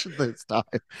even touch it this time.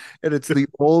 And it's the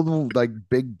old like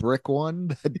big brick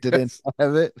one that didn't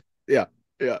have it. Yeah.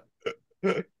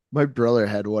 My brother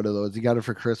had one of those. He got it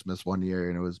for Christmas one year,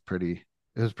 and it was pretty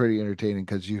entertaining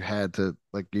because you had to,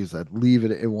 like you said, leave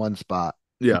it in one spot.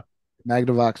 Yeah.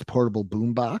 Magnavox portable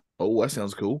boombox. Oh, that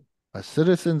sounds cool. A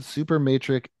Citizen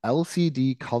Supermatrix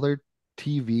LCD color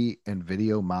TV and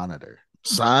video monitor.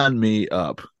 Sign me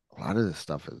up. A lot of this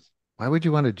stuff is. Why would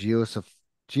you want a Geo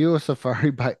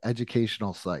Safari by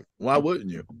educational site? Why wouldn't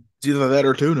you? It's either that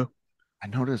or tuna. I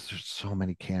noticed there's so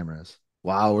many cameras.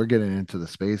 Wow, we're getting into the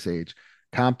space age.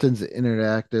 Compton's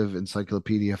Interactive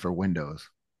Encyclopedia for Windows.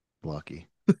 Lucky.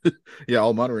 Yeah,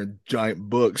 all mine are in giant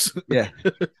books. Yeah.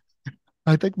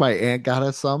 I think my aunt got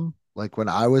us some like when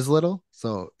I was little.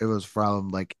 So it was from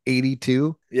like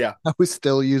 82. Yeah. I was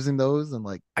still using those in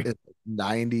like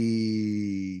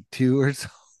 92 or so.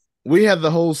 We had the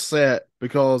whole set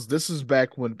because this is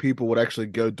back when people would actually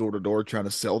go door to door trying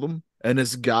to sell them. And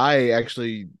this guy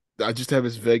actually, I just have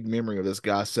this vague memory of this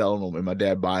guy selling them and my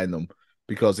dad buying them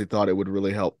because he thought it would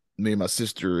really help me and my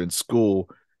sister in school.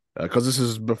 Because this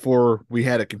is before we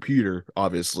had a computer,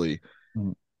 obviously.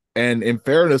 Mm. And in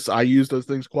fairness, I used those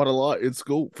things quite a lot in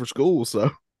school for school.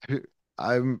 So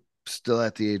I'm still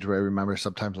at the age where I remember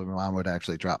sometimes when my mom would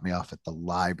actually drop me off at the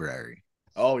library.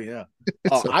 Oh yeah.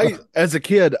 As a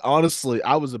kid, honestly,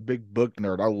 I was a big book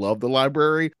nerd. I loved the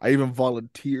library. I even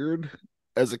volunteered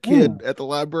as a kid at the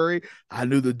library. I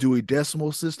knew the Dewey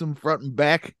Decimal System front and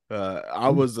back. I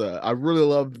really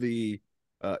loved the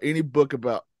any book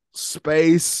about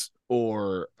space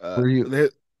or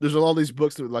there's all these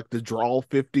books that would like to draw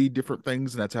 50 different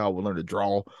things, and that's how I would learn to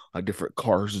draw like different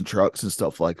cars and trucks and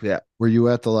stuff like that. Were you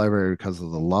at the library because of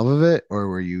the love of it, or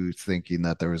were you thinking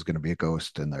that there was going to be a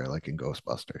ghost in there like in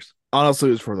Ghostbusters? Honestly,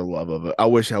 it was for the love of it. I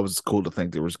wish I was cool to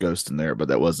think there was ghosts in there, but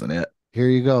that wasn't it. Here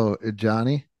you go,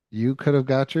 Johnny. You could have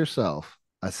got yourself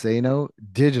a Sano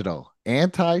digital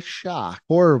anti-shock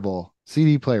portable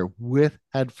CD player with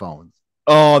headphones.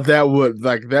 Oh, that would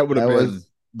have been that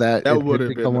would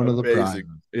have been one of the prizes.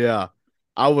 Yeah,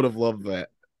 I would have loved that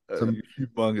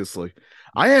humongously.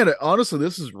 I had honestly,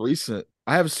 this is recent.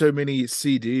 I have so many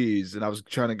CDs, and I was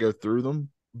trying to go through them,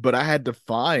 but I had to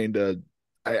find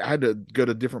I had to go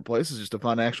to different places just to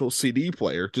find an actual CD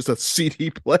player, just a CD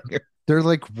player. They're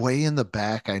like way in the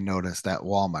back. I noticed at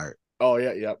Walmart. Oh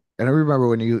yeah, yeah. And I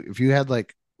remember if you had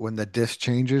like when the disc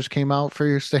changers came out for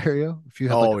your stereo, if you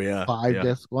had a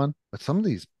 5-disc one, but some of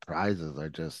these prizes are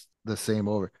just the same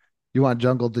over. You want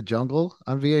Jungle to Jungle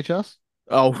on VHS?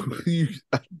 Oh,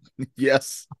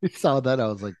 yes. I saw that. I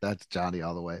was like, that's Johnny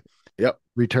all the way. Yep.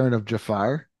 Return of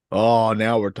Jafar. Oh,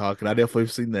 now we're talking. I definitely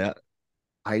have seen that.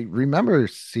 I remember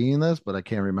seeing this, but I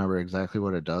can't remember exactly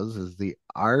what it does. Is the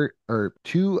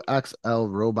 2XL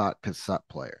robot cassette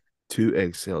player.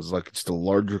 2XL is like just a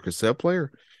larger cassette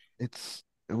player? It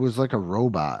was like a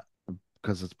robot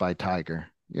because it's by Tiger.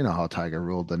 You know how Tiger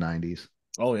ruled the 90s.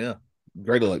 Oh, yeah.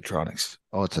 Great electronics.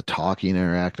 Oh, it's a talking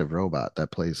interactive robot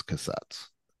that plays cassettes.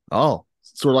 Oh,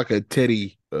 sort of like a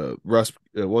Teddy Russ.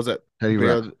 Was that Teddy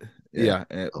Russ? Yeah,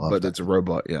 but it's a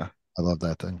robot. Yeah, I love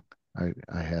that thing.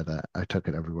 I had that. I took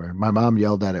it everywhere. My mom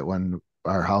yelled at it when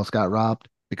our house got robbed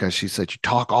because she said, "You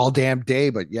talk all damn day,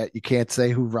 but yet you can't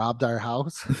say who robbed our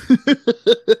house."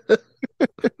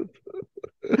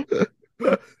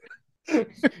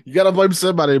 You gotta blame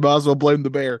somebody. You might as well blame the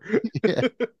bear. Yeah.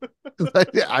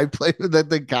 Like, I played with that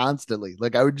thing constantly.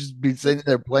 Like I would just be sitting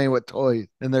there playing with toys,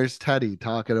 and there's Teddy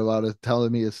talking about it,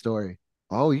 telling me a story.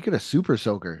 Oh, you get a super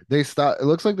soaker. They stopped. It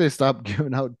looks like they stopped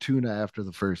giving out tuna after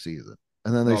the first season,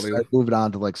 and then they started moving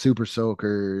on to like super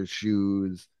soakers,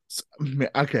 shoes.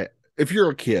 Okay, if you're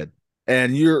a kid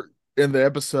and you're in the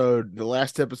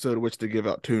last episode in which they give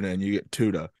out tuna, and you get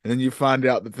tuna, and then you find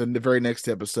out that in the very next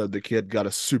episode the kid got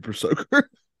a super soaker.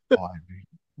 Oh, I'd be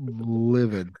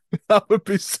livid. I would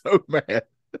be so mad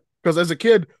because as a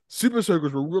kid, super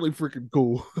soakers were really freaking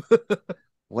cool.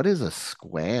 What is a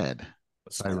squad?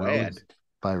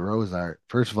 By Rose Art.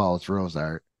 First of all, it's Rose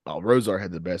Art. Oh, Rose Art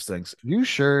had the best things. You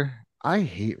sure? I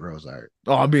hate Rose Art.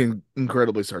 Oh, I'm being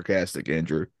incredibly sarcastic,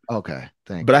 Andrew. Okay,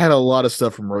 thanks. But I had a lot of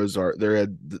stuff from Rose Art. They were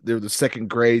the second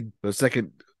grade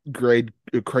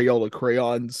Crayola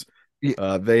crayons.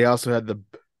 Yeah. They also had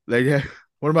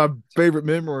one of my favorite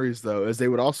memories though is they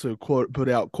would also put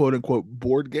out quote unquote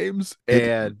board games,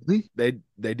 and they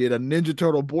did a Ninja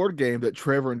Turtle board game that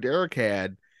Trevor and Derek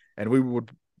had, and we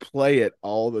would play it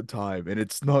all the time, and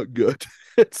it's not good.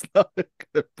 It's not a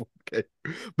good board game,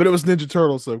 but it was Ninja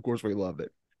Turtle, so of course we loved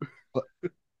it.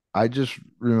 I just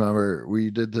remember we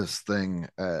did this thing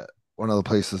at one of the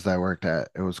places that I worked at.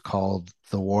 It was called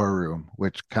the War Room,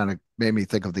 which kind of made me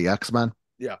think of the X-Men.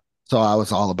 Yeah. So I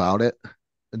was all about it.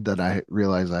 And then I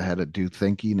realized I had to do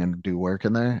thinking and do work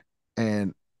in there.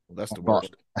 And that's the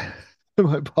worst.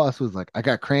 My boss was like, I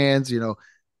got crayons, you know.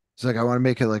 He's like, I want to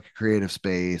make it like a creative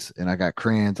space. And I got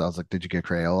crayons. I was like, did you get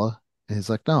Crayola? And he's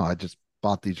like, no, I just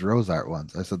bought these Rose Art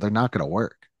ones. I said, they're not going to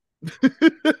work.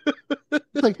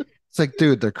 It's like,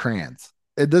 dude, they're crayons.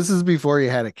 And this is before he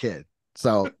had a kid.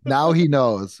 So now he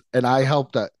knows. And I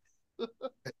helped out.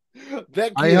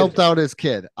 I helped out his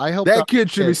kid. That kid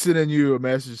should be sending you a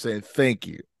message saying thank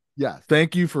you. Yeah.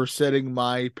 Thank you for setting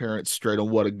my parents straight on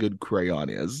what a good crayon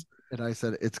is. And I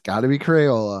said, it's got to be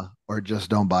Crayola or just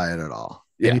don't buy it at all.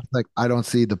 Yeah. And he's like, I don't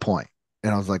see the point.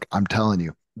 And I was like, I'm telling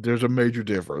you. There's a major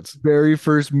difference. Very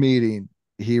first meeting,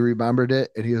 he remembered it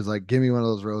and he was like, give me one of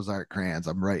those Rose Art crayons.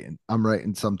 I'm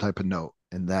writing some type of note.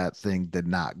 And that thing did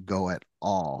not go at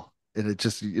all. And it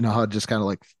just, you know how it just kind of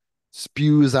like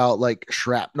spews out like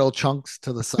shrapnel chunks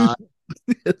to the side.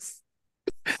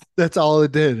 That's all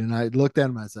it did. And I looked at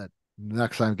him, I said,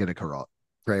 next time get a Crayola.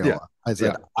 Yeah. I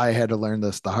said, I had to learn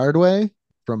this the hard way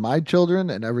from my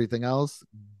children and everything else.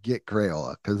 Get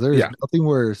Crayola, because there's nothing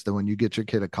worse than when you get your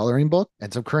kid a coloring book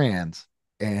and some crayons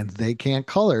and they can't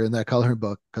color in that coloring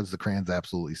book because the crayons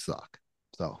absolutely suck.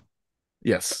 So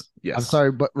yes, I'm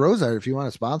sorry, but Rose Art, if you want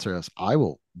to sponsor us, I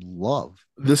will love.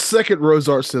 The second Rose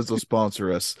Art says they'll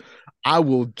sponsor us, I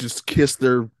will just kiss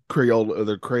their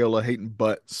Crayola hating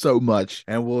butt so much,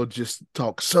 and we'll just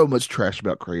talk so much trash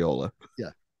about Crayola. Yeah,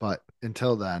 but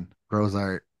until then, Rose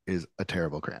Art is a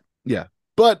terrible crayon. Yeah,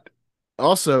 but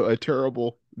also a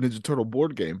terrible Ninja Turtle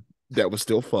board game that was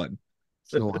still fun.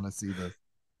 Still want to see this.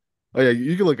 Oh yeah,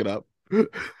 you can look it up.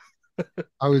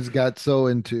 I got so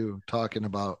into talking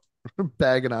about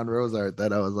bagging on Rose Art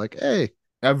that I was like, hey.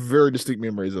 I have very distinct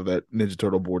memories of that Ninja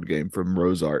Turtle board game from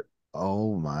Rose Art.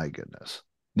 Oh my goodness.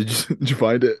 Did you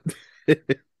find it?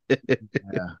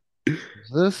 Yeah.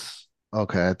 Is this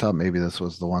okay? I thought maybe this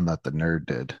was the one that the nerd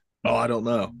did. Oh, I don't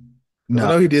know. No, I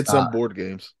know he did some board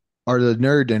games. Or the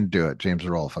nerd didn't do it. James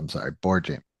Rolfe, I'm sorry. Board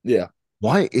game. Yeah.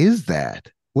 Why is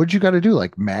that? What'd you got to do?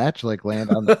 Like match? Like land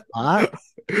on the spot?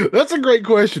 That's a great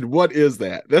question. What is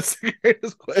that? That's the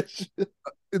greatest question.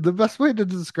 The best way to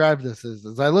describe this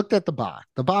is I looked at the box.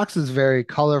 The box is very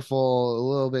colorful, a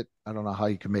little bit. I don't know how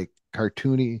you can make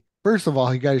cartoony. First of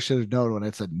all, you guys should have known when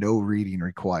it said no reading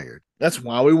required. That's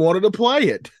why we wanted to play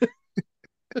it.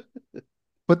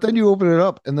 But then you open it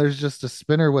up and there's just a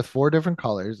spinner with 4 different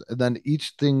colors, and then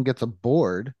each thing gets a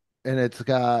board, and it's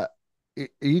got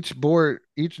each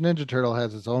Ninja Turtle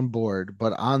has its own board,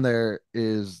 but on there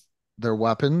is their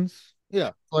weapons.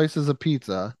 Yeah. Slices of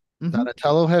pizza. Mm-hmm.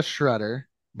 Donatello has Shredder.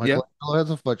 Michelangelo has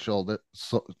a foot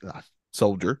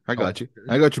soldier. I got you.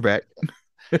 I got your back.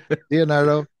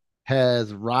 Leonardo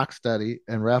has Rocksteady,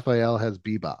 and Raphael has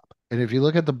Bebop. And if you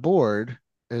look at the board,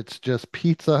 it's just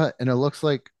pizza, and it looks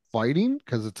like fighting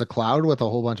because it's a cloud with a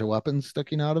whole bunch of weapons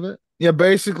sticking out of it. Yeah,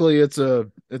 basically it's a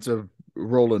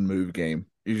roll and move game.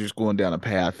 You're just going down a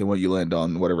path, and what you land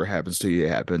on, whatever happens to you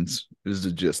happens, is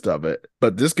the gist of it.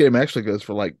 But this game actually goes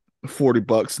for like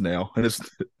 $40 now, and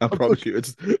I promise you,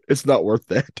 it's not worth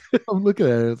that. I'm looking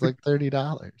at it; it's like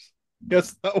 $30.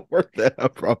 It's not worth that, I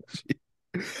promise you.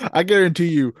 I guarantee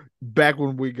you, back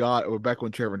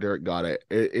when Chairman Derek got it,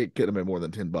 it could have been more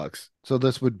than $10. So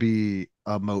this would be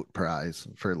a moat prize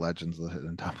for Legends of the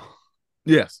Hidden Temple.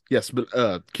 Yes,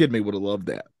 but Kid Me would have loved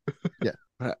that. Yeah.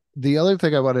 The other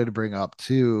thing I wanted to bring up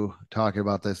too, talking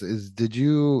about this, is did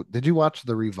you watch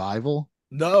the revival?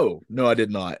 No, I did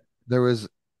not. There was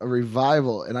a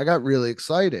revival, and I got really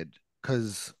excited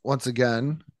because once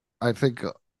again, I think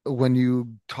when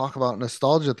you talk about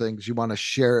nostalgia things, you want to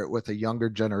share it with a younger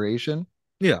generation.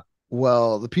 Yeah.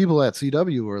 Well, the people at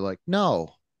CW were like,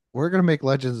 no, we're going to make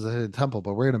Legends of the Hidden Temple,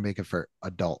 but we're going to make it for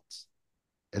adults.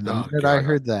 And the minute I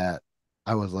heard that,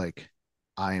 I was like,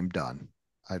 I am done.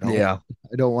 I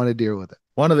don't want to deal with it.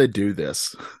 Why do they do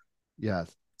this?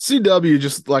 Yes. CW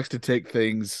just likes to take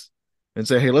things and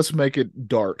say, hey, let's make it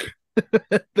dark.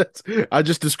 I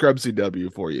just described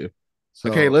CW for you. So,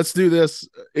 okay, let's do this.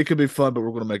 It could be fun, but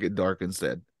we're going to make it dark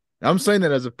instead. I'm saying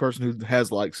that as a person who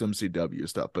has like some CW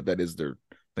stuff, but that is their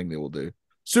thing they will do.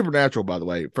 Supernatural, by the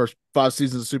way, first 5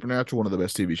 seasons of Supernatural, one of the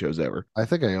best TV shows ever. I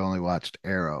think I only watched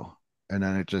Arrow, and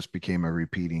then it just became a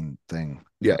repeating thing.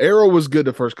 Yeah, Arrow was good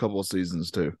the first couple of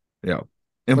seasons too. Yeah,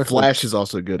 and Flash is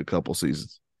also good a couple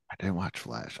seasons. I didn't watch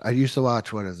Flash. I used to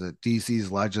watch, what is it, DC's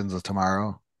Legends of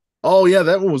Tomorrow. Oh yeah,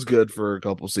 that one was good for a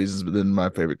couple seasons, but then my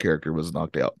favorite character was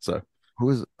knocked out. So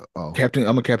who is? Oh,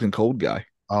 I'm a Captain Cold guy.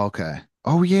 Oh, okay.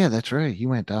 Oh yeah, that's right. He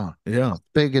went down. Yeah, I was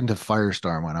big into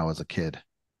Firestorm when I was a kid.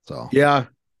 So yeah,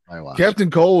 I watched. Captain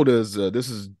Cold is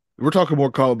we're talking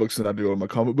more comic books than I do on my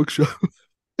comic book show.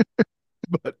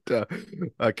 But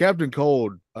Captain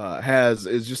Cold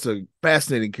is just a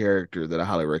fascinating character that I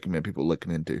highly recommend people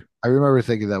looking into. I remember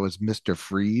thinking that was Mr.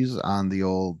 Freeze on the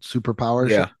old Superpower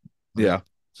show. Yeah.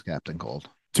 It's Captain Cold.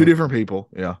 Two different people.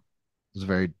 Yeah. I was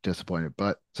very disappointed.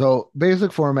 But so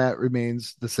basic format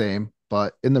remains the same,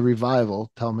 but in the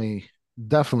revival, tell me,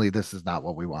 definitely this is not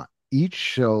what we want. Each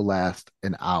show lasts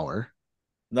an hour.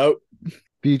 Nope.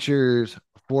 Features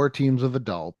 4 teams of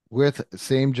adult with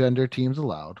same gender teams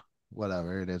allowed.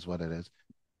 Whatever, it is what it is.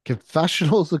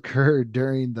 Confessionals occur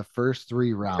during the first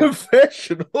 3 rounds.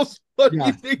 Confessionals? What do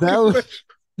you think? I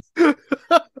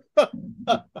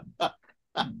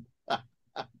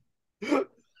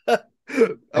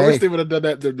wish they would have done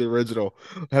that in the original.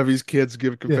 Have these kids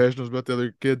give confessionals about the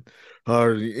other kid.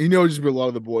 Just be a lot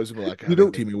of the boys would be like,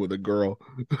 teaming with a girl.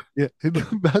 Yeah, the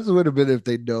best would have been if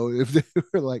they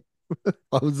were like,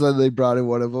 all of a sudden they brought in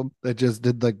one of them that just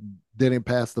didn't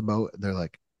pass the moat. And they're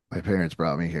like, my parents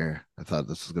brought me here. I thought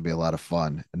this was gonna be a lot of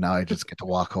fun, and now I just get to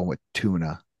walk home with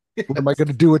tuna. Yes. What am I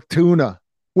gonna do with tuna?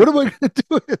 What am I gonna do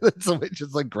with it? Somebody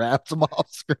just like grabs them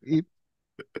off screen.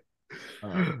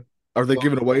 Are they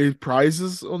giving away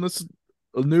prizes on this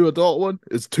new adult one?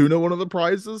 Is tuna one of the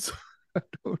prizes? I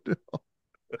don't know.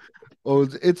 Oh,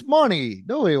 it's money.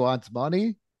 Nobody wants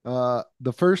money.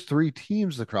 The first 3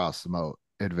 teams across the moat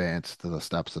advance to the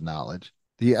Steps of Knowledge.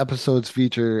 The episodes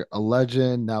feature a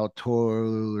legend now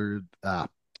told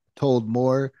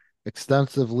more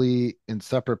extensively in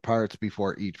separate parts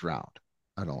before each round.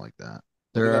 I don't like that.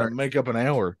 Make up an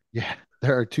hour. Yeah,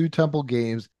 there are 2 temple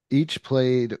games, each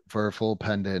played for a full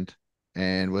pendant,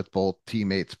 and with both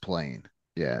teammates playing.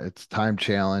 Yeah, it's time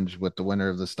challenge with the winner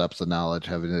of the Steps of Knowledge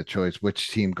having the choice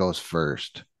which team goes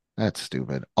first. That's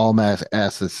stupid. Almas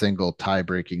asks a single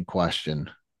tie-breaking question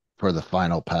for the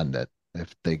final pendant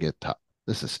if they get top.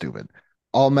 This is stupid.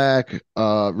 Almac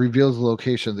reveals the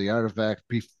location of the artifact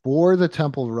before the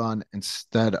temple run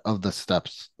instead of the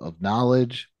Steps of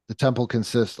Knowledge. The temple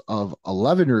consists of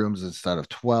 11 rooms instead of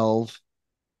 12,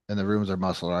 and the rooms are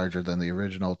much larger than the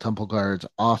original. Temple guards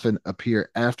often appear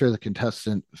after the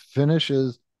contestant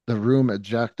finishes the room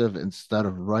objective instead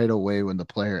of right away when the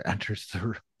player enters the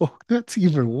room. Oh, that's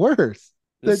even worse.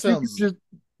 This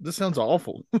sounds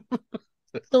awful.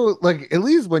 So, like, at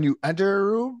least when you enter a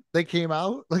room, they came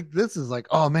out. Like, this is like,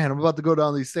 oh man, I'm about to go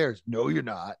down these stairs. No, you're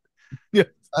not. Yeah.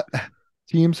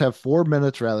 Teams have 4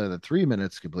 minutes rather than 3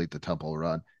 minutes to complete the temple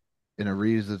run. In a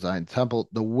redesigned temple,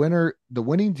 the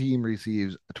winning team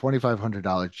receives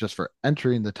 $2,500 just for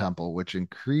entering the temple, which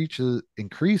increases.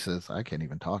 I can't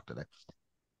even talk today.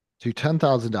 To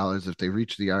 $10,000 if they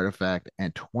reach the artifact,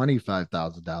 and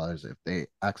 $25,000 if they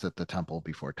exit the temple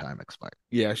before time expires.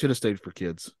 Yeah, I should have stayed for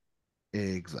kids.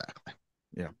 Exactly.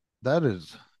 Yeah. That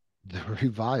is the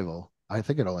revival. I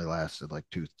think it only lasted like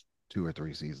two or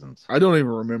 3 seasons. I don't even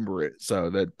remember it, so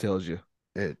that tells you.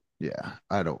 Yeah,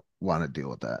 I don't want to deal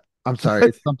with that. I'm sorry.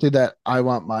 It's something that I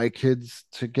want my kids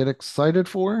to get excited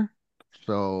for.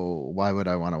 So why would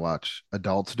I want to watch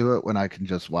adults do it when I can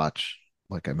just watch,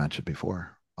 like I mentioned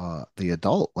before, the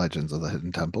adult Legends of the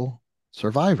Hidden Temple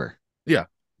Survivor? Yeah,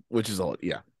 which is all.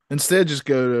 Yeah. Instead, just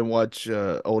go and watch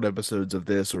old episodes of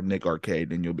this or Nick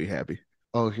Arcade, and you'll be happy.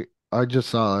 Oh, I just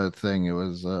saw a thing. It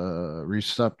was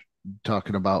Recept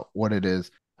talking about what it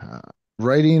is.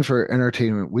 Writing for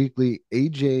Entertainment Weekly,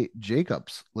 AJ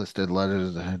Jacobs listed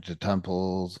Legends of the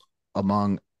Temples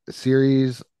among a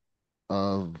series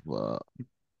of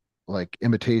like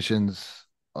imitations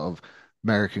of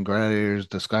American Gladiators,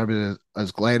 described it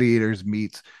as Gladiators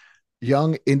meets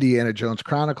Young Indiana Jones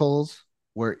Chronicles.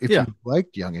 Where if you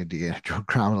liked Young Indiana Jones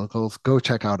Chronicles, go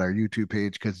check out our YouTube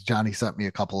page because Johnny sent me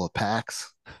a couple of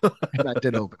packs and I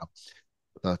did open them.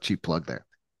 So cheap plug there.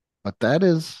 But that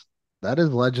is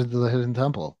Legends of the Hidden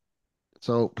Temple.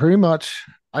 So pretty much,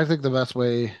 I think the best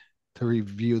way to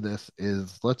review this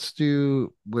is let's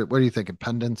do what are you thinking?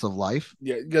 Pendants of Life?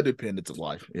 Yeah, you gotta do Pendants of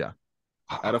Life. Yeah.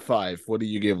 Out of 5, what do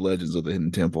you give Legends of the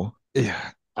Hidden Temple?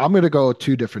 Yeah. I'm gonna go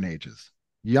 2 different ages.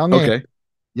 Young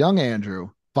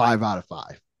Andrew, 5 out of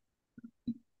 5.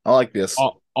 I like this.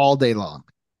 All day long.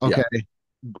 Okay.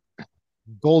 Yeah.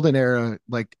 Golden era,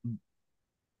 like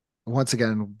once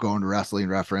again, going to wrestling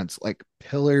reference, like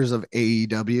pillars of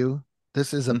AEW.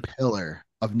 This is a pillar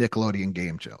of Nickelodeon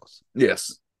game shows.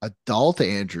 Yes. Adult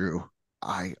Andrew,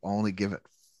 I only give it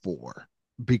 4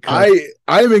 because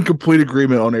I'm in complete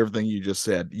agreement on everything you just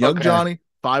said. Young Johnny,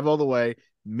 5 all the way.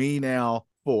 Me now,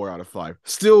 4 out of 5.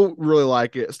 Still really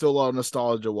like it. Still a lot of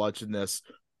nostalgia watching this,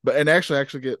 but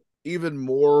actually get even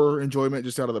more enjoyment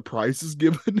just out of the prices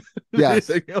given. Yes,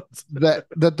 that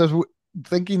there's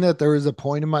thinking that there was a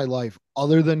point in my life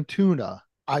other than tuna,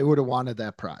 I would have wanted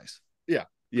that prize. Yeah.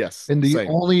 Yes. And the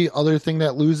only other thing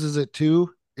that loses it too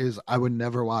is I would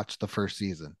never watch the first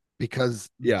season because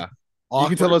you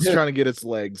can tell it's trying to get its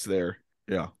legs there.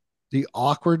 Yeah. The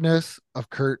awkwardness of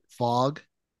Kurt Fogg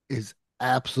is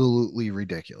absolutely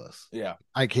ridiculous. Yeah.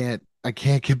 I can't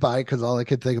get by because all I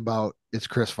can think about is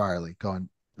Chris Farley going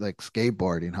like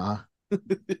skateboarding, huh?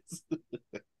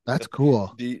 That's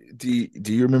cool. Do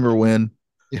you remember when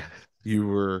you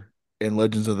were in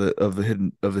Legends of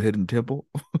the Hidden Temple?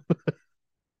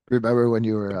 Remember when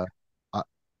you were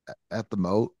at the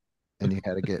moat and you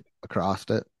had to get across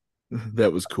it?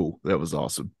 That was cool. That was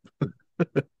awesome.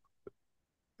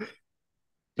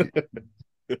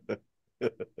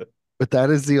 But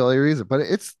that is the only reason. But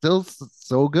it's still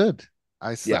so good.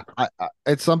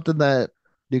 It's something that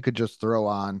you could just throw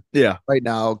on right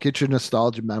now, get your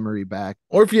nostalgia memory back.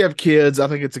 Or if you have kids, I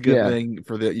think it's a good thing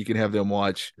for that. You can have them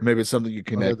watch. Maybe it's something you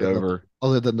connect over.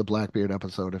 Other than the Blackbeard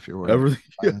episode, if you're worried.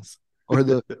 Yes.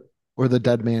 Or the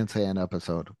Dead Man's Hand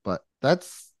episode. But I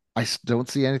don't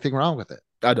see anything wrong with it.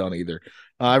 I don't either.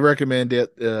 I recommend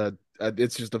it.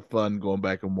 It's just a fun going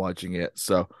back and watching it.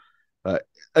 So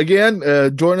again,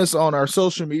 join us on our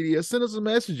social media. Send us a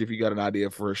message if you got an idea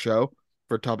for a show,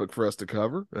 for a topic for us to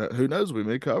cover. Who knows? We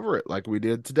may cover it like we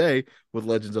did today with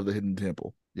Legends of the Hidden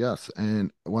Temple. Yes.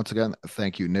 And once again,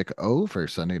 thank you, Nick O, for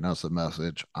sending us a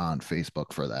message on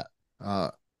Facebook for that.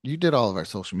 You did all of our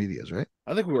social medias, right?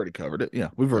 I think we already covered it. Yeah,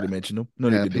 we've already mentioned them. No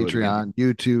need to do Patreon,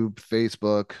 YouTube,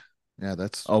 Facebook. Yeah,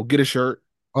 that's. Oh, get a shirt.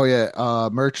 Oh yeah,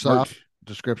 merch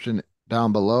description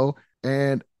down below.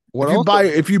 And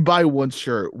if you buy one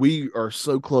shirt, we are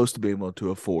so close to being able to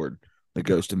afford the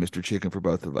Ghost of Mr. Chicken for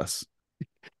both of us.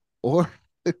 Or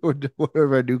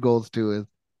whatever our new goals too is,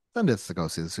 send us to go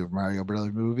see the Super Mario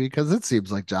Brothers movie because it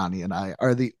seems like Johnny and I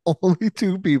are the only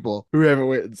 2 people who haven't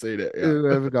went and seen it. Who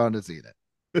haven't gone to see it.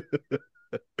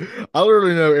 I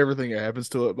already know everything that happens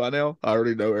to it by now. I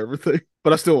already know everything,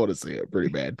 but I still want to see it pretty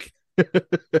bad.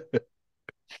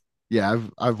 Yeah,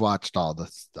 I've watched all the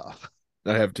stuff.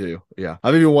 I have too. Yeah,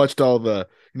 I've even watched all the.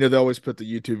 They always put the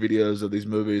YouTube videos of these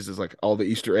movies as like all the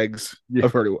Easter eggs. Yeah.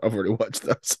 I've already watched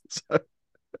those. So.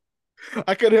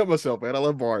 I couldn't help myself, man. I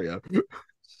love Mario.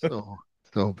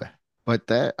 so bad. But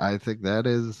I think that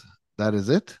is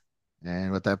it.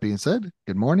 And with that being said,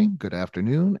 good morning, good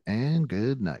afternoon, and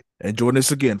good night. And join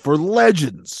us again for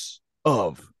Legends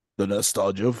of the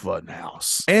Nostalgia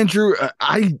Funhouse. Andrew,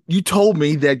 you told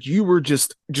me that you were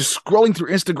just scrolling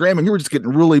through Instagram and you were just getting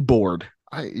really bored.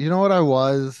 You know what I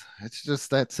was? It's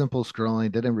just that simple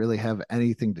scrolling. Didn't really have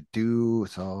anything to do,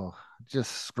 so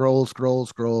just scroll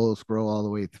all the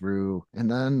way through, and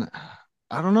then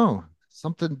I don't know.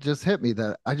 Something just hit me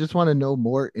that I just want to know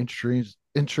more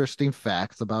interesting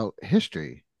facts about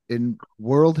history, in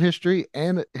world history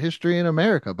and history in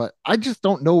America, but I just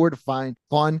don't know where to find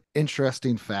fun,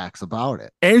 interesting facts about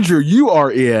it. Andrew, you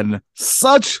are in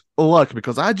such luck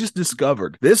because I just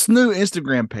discovered this new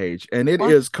Instagram page and it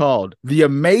is called The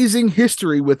Amazing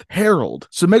History with Harold.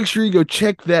 So make sure you go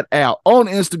check that out on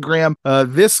Instagram.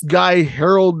 This guy,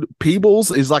 Harold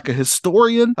Peebles, is like a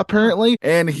historian apparently,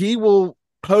 and he will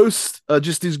post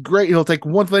just these great, he'll take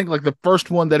one thing, like the first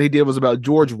one that he did was about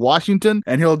George Washington,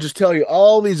 and he'll just tell you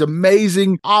all these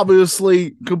amazing,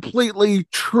 obviously completely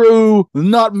true,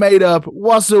 not made up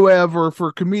whatsoever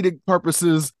for comedic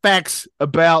purposes, facts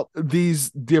about these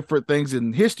different things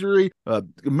in history,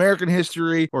 American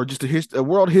history, or just a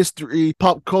world history,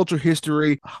 pop culture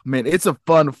history. Oh, man, it's a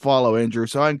fun follow, Andrew.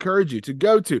 So I encourage you to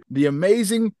go to The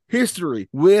Amazing History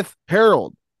with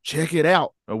Harold. Check it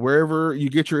out wherever you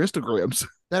get your Instagrams.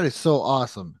 That is so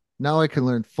awesome. Now I can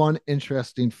learn fun,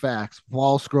 interesting facts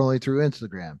while scrolling through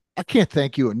Instagram. I can't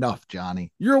thank you enough,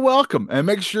 Johnny. You're welcome. And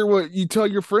make sure you tell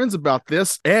your friends about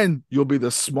this, and you'll be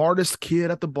the smartest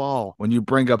kid at the ball when you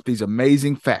bring up these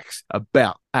amazing facts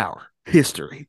about our history.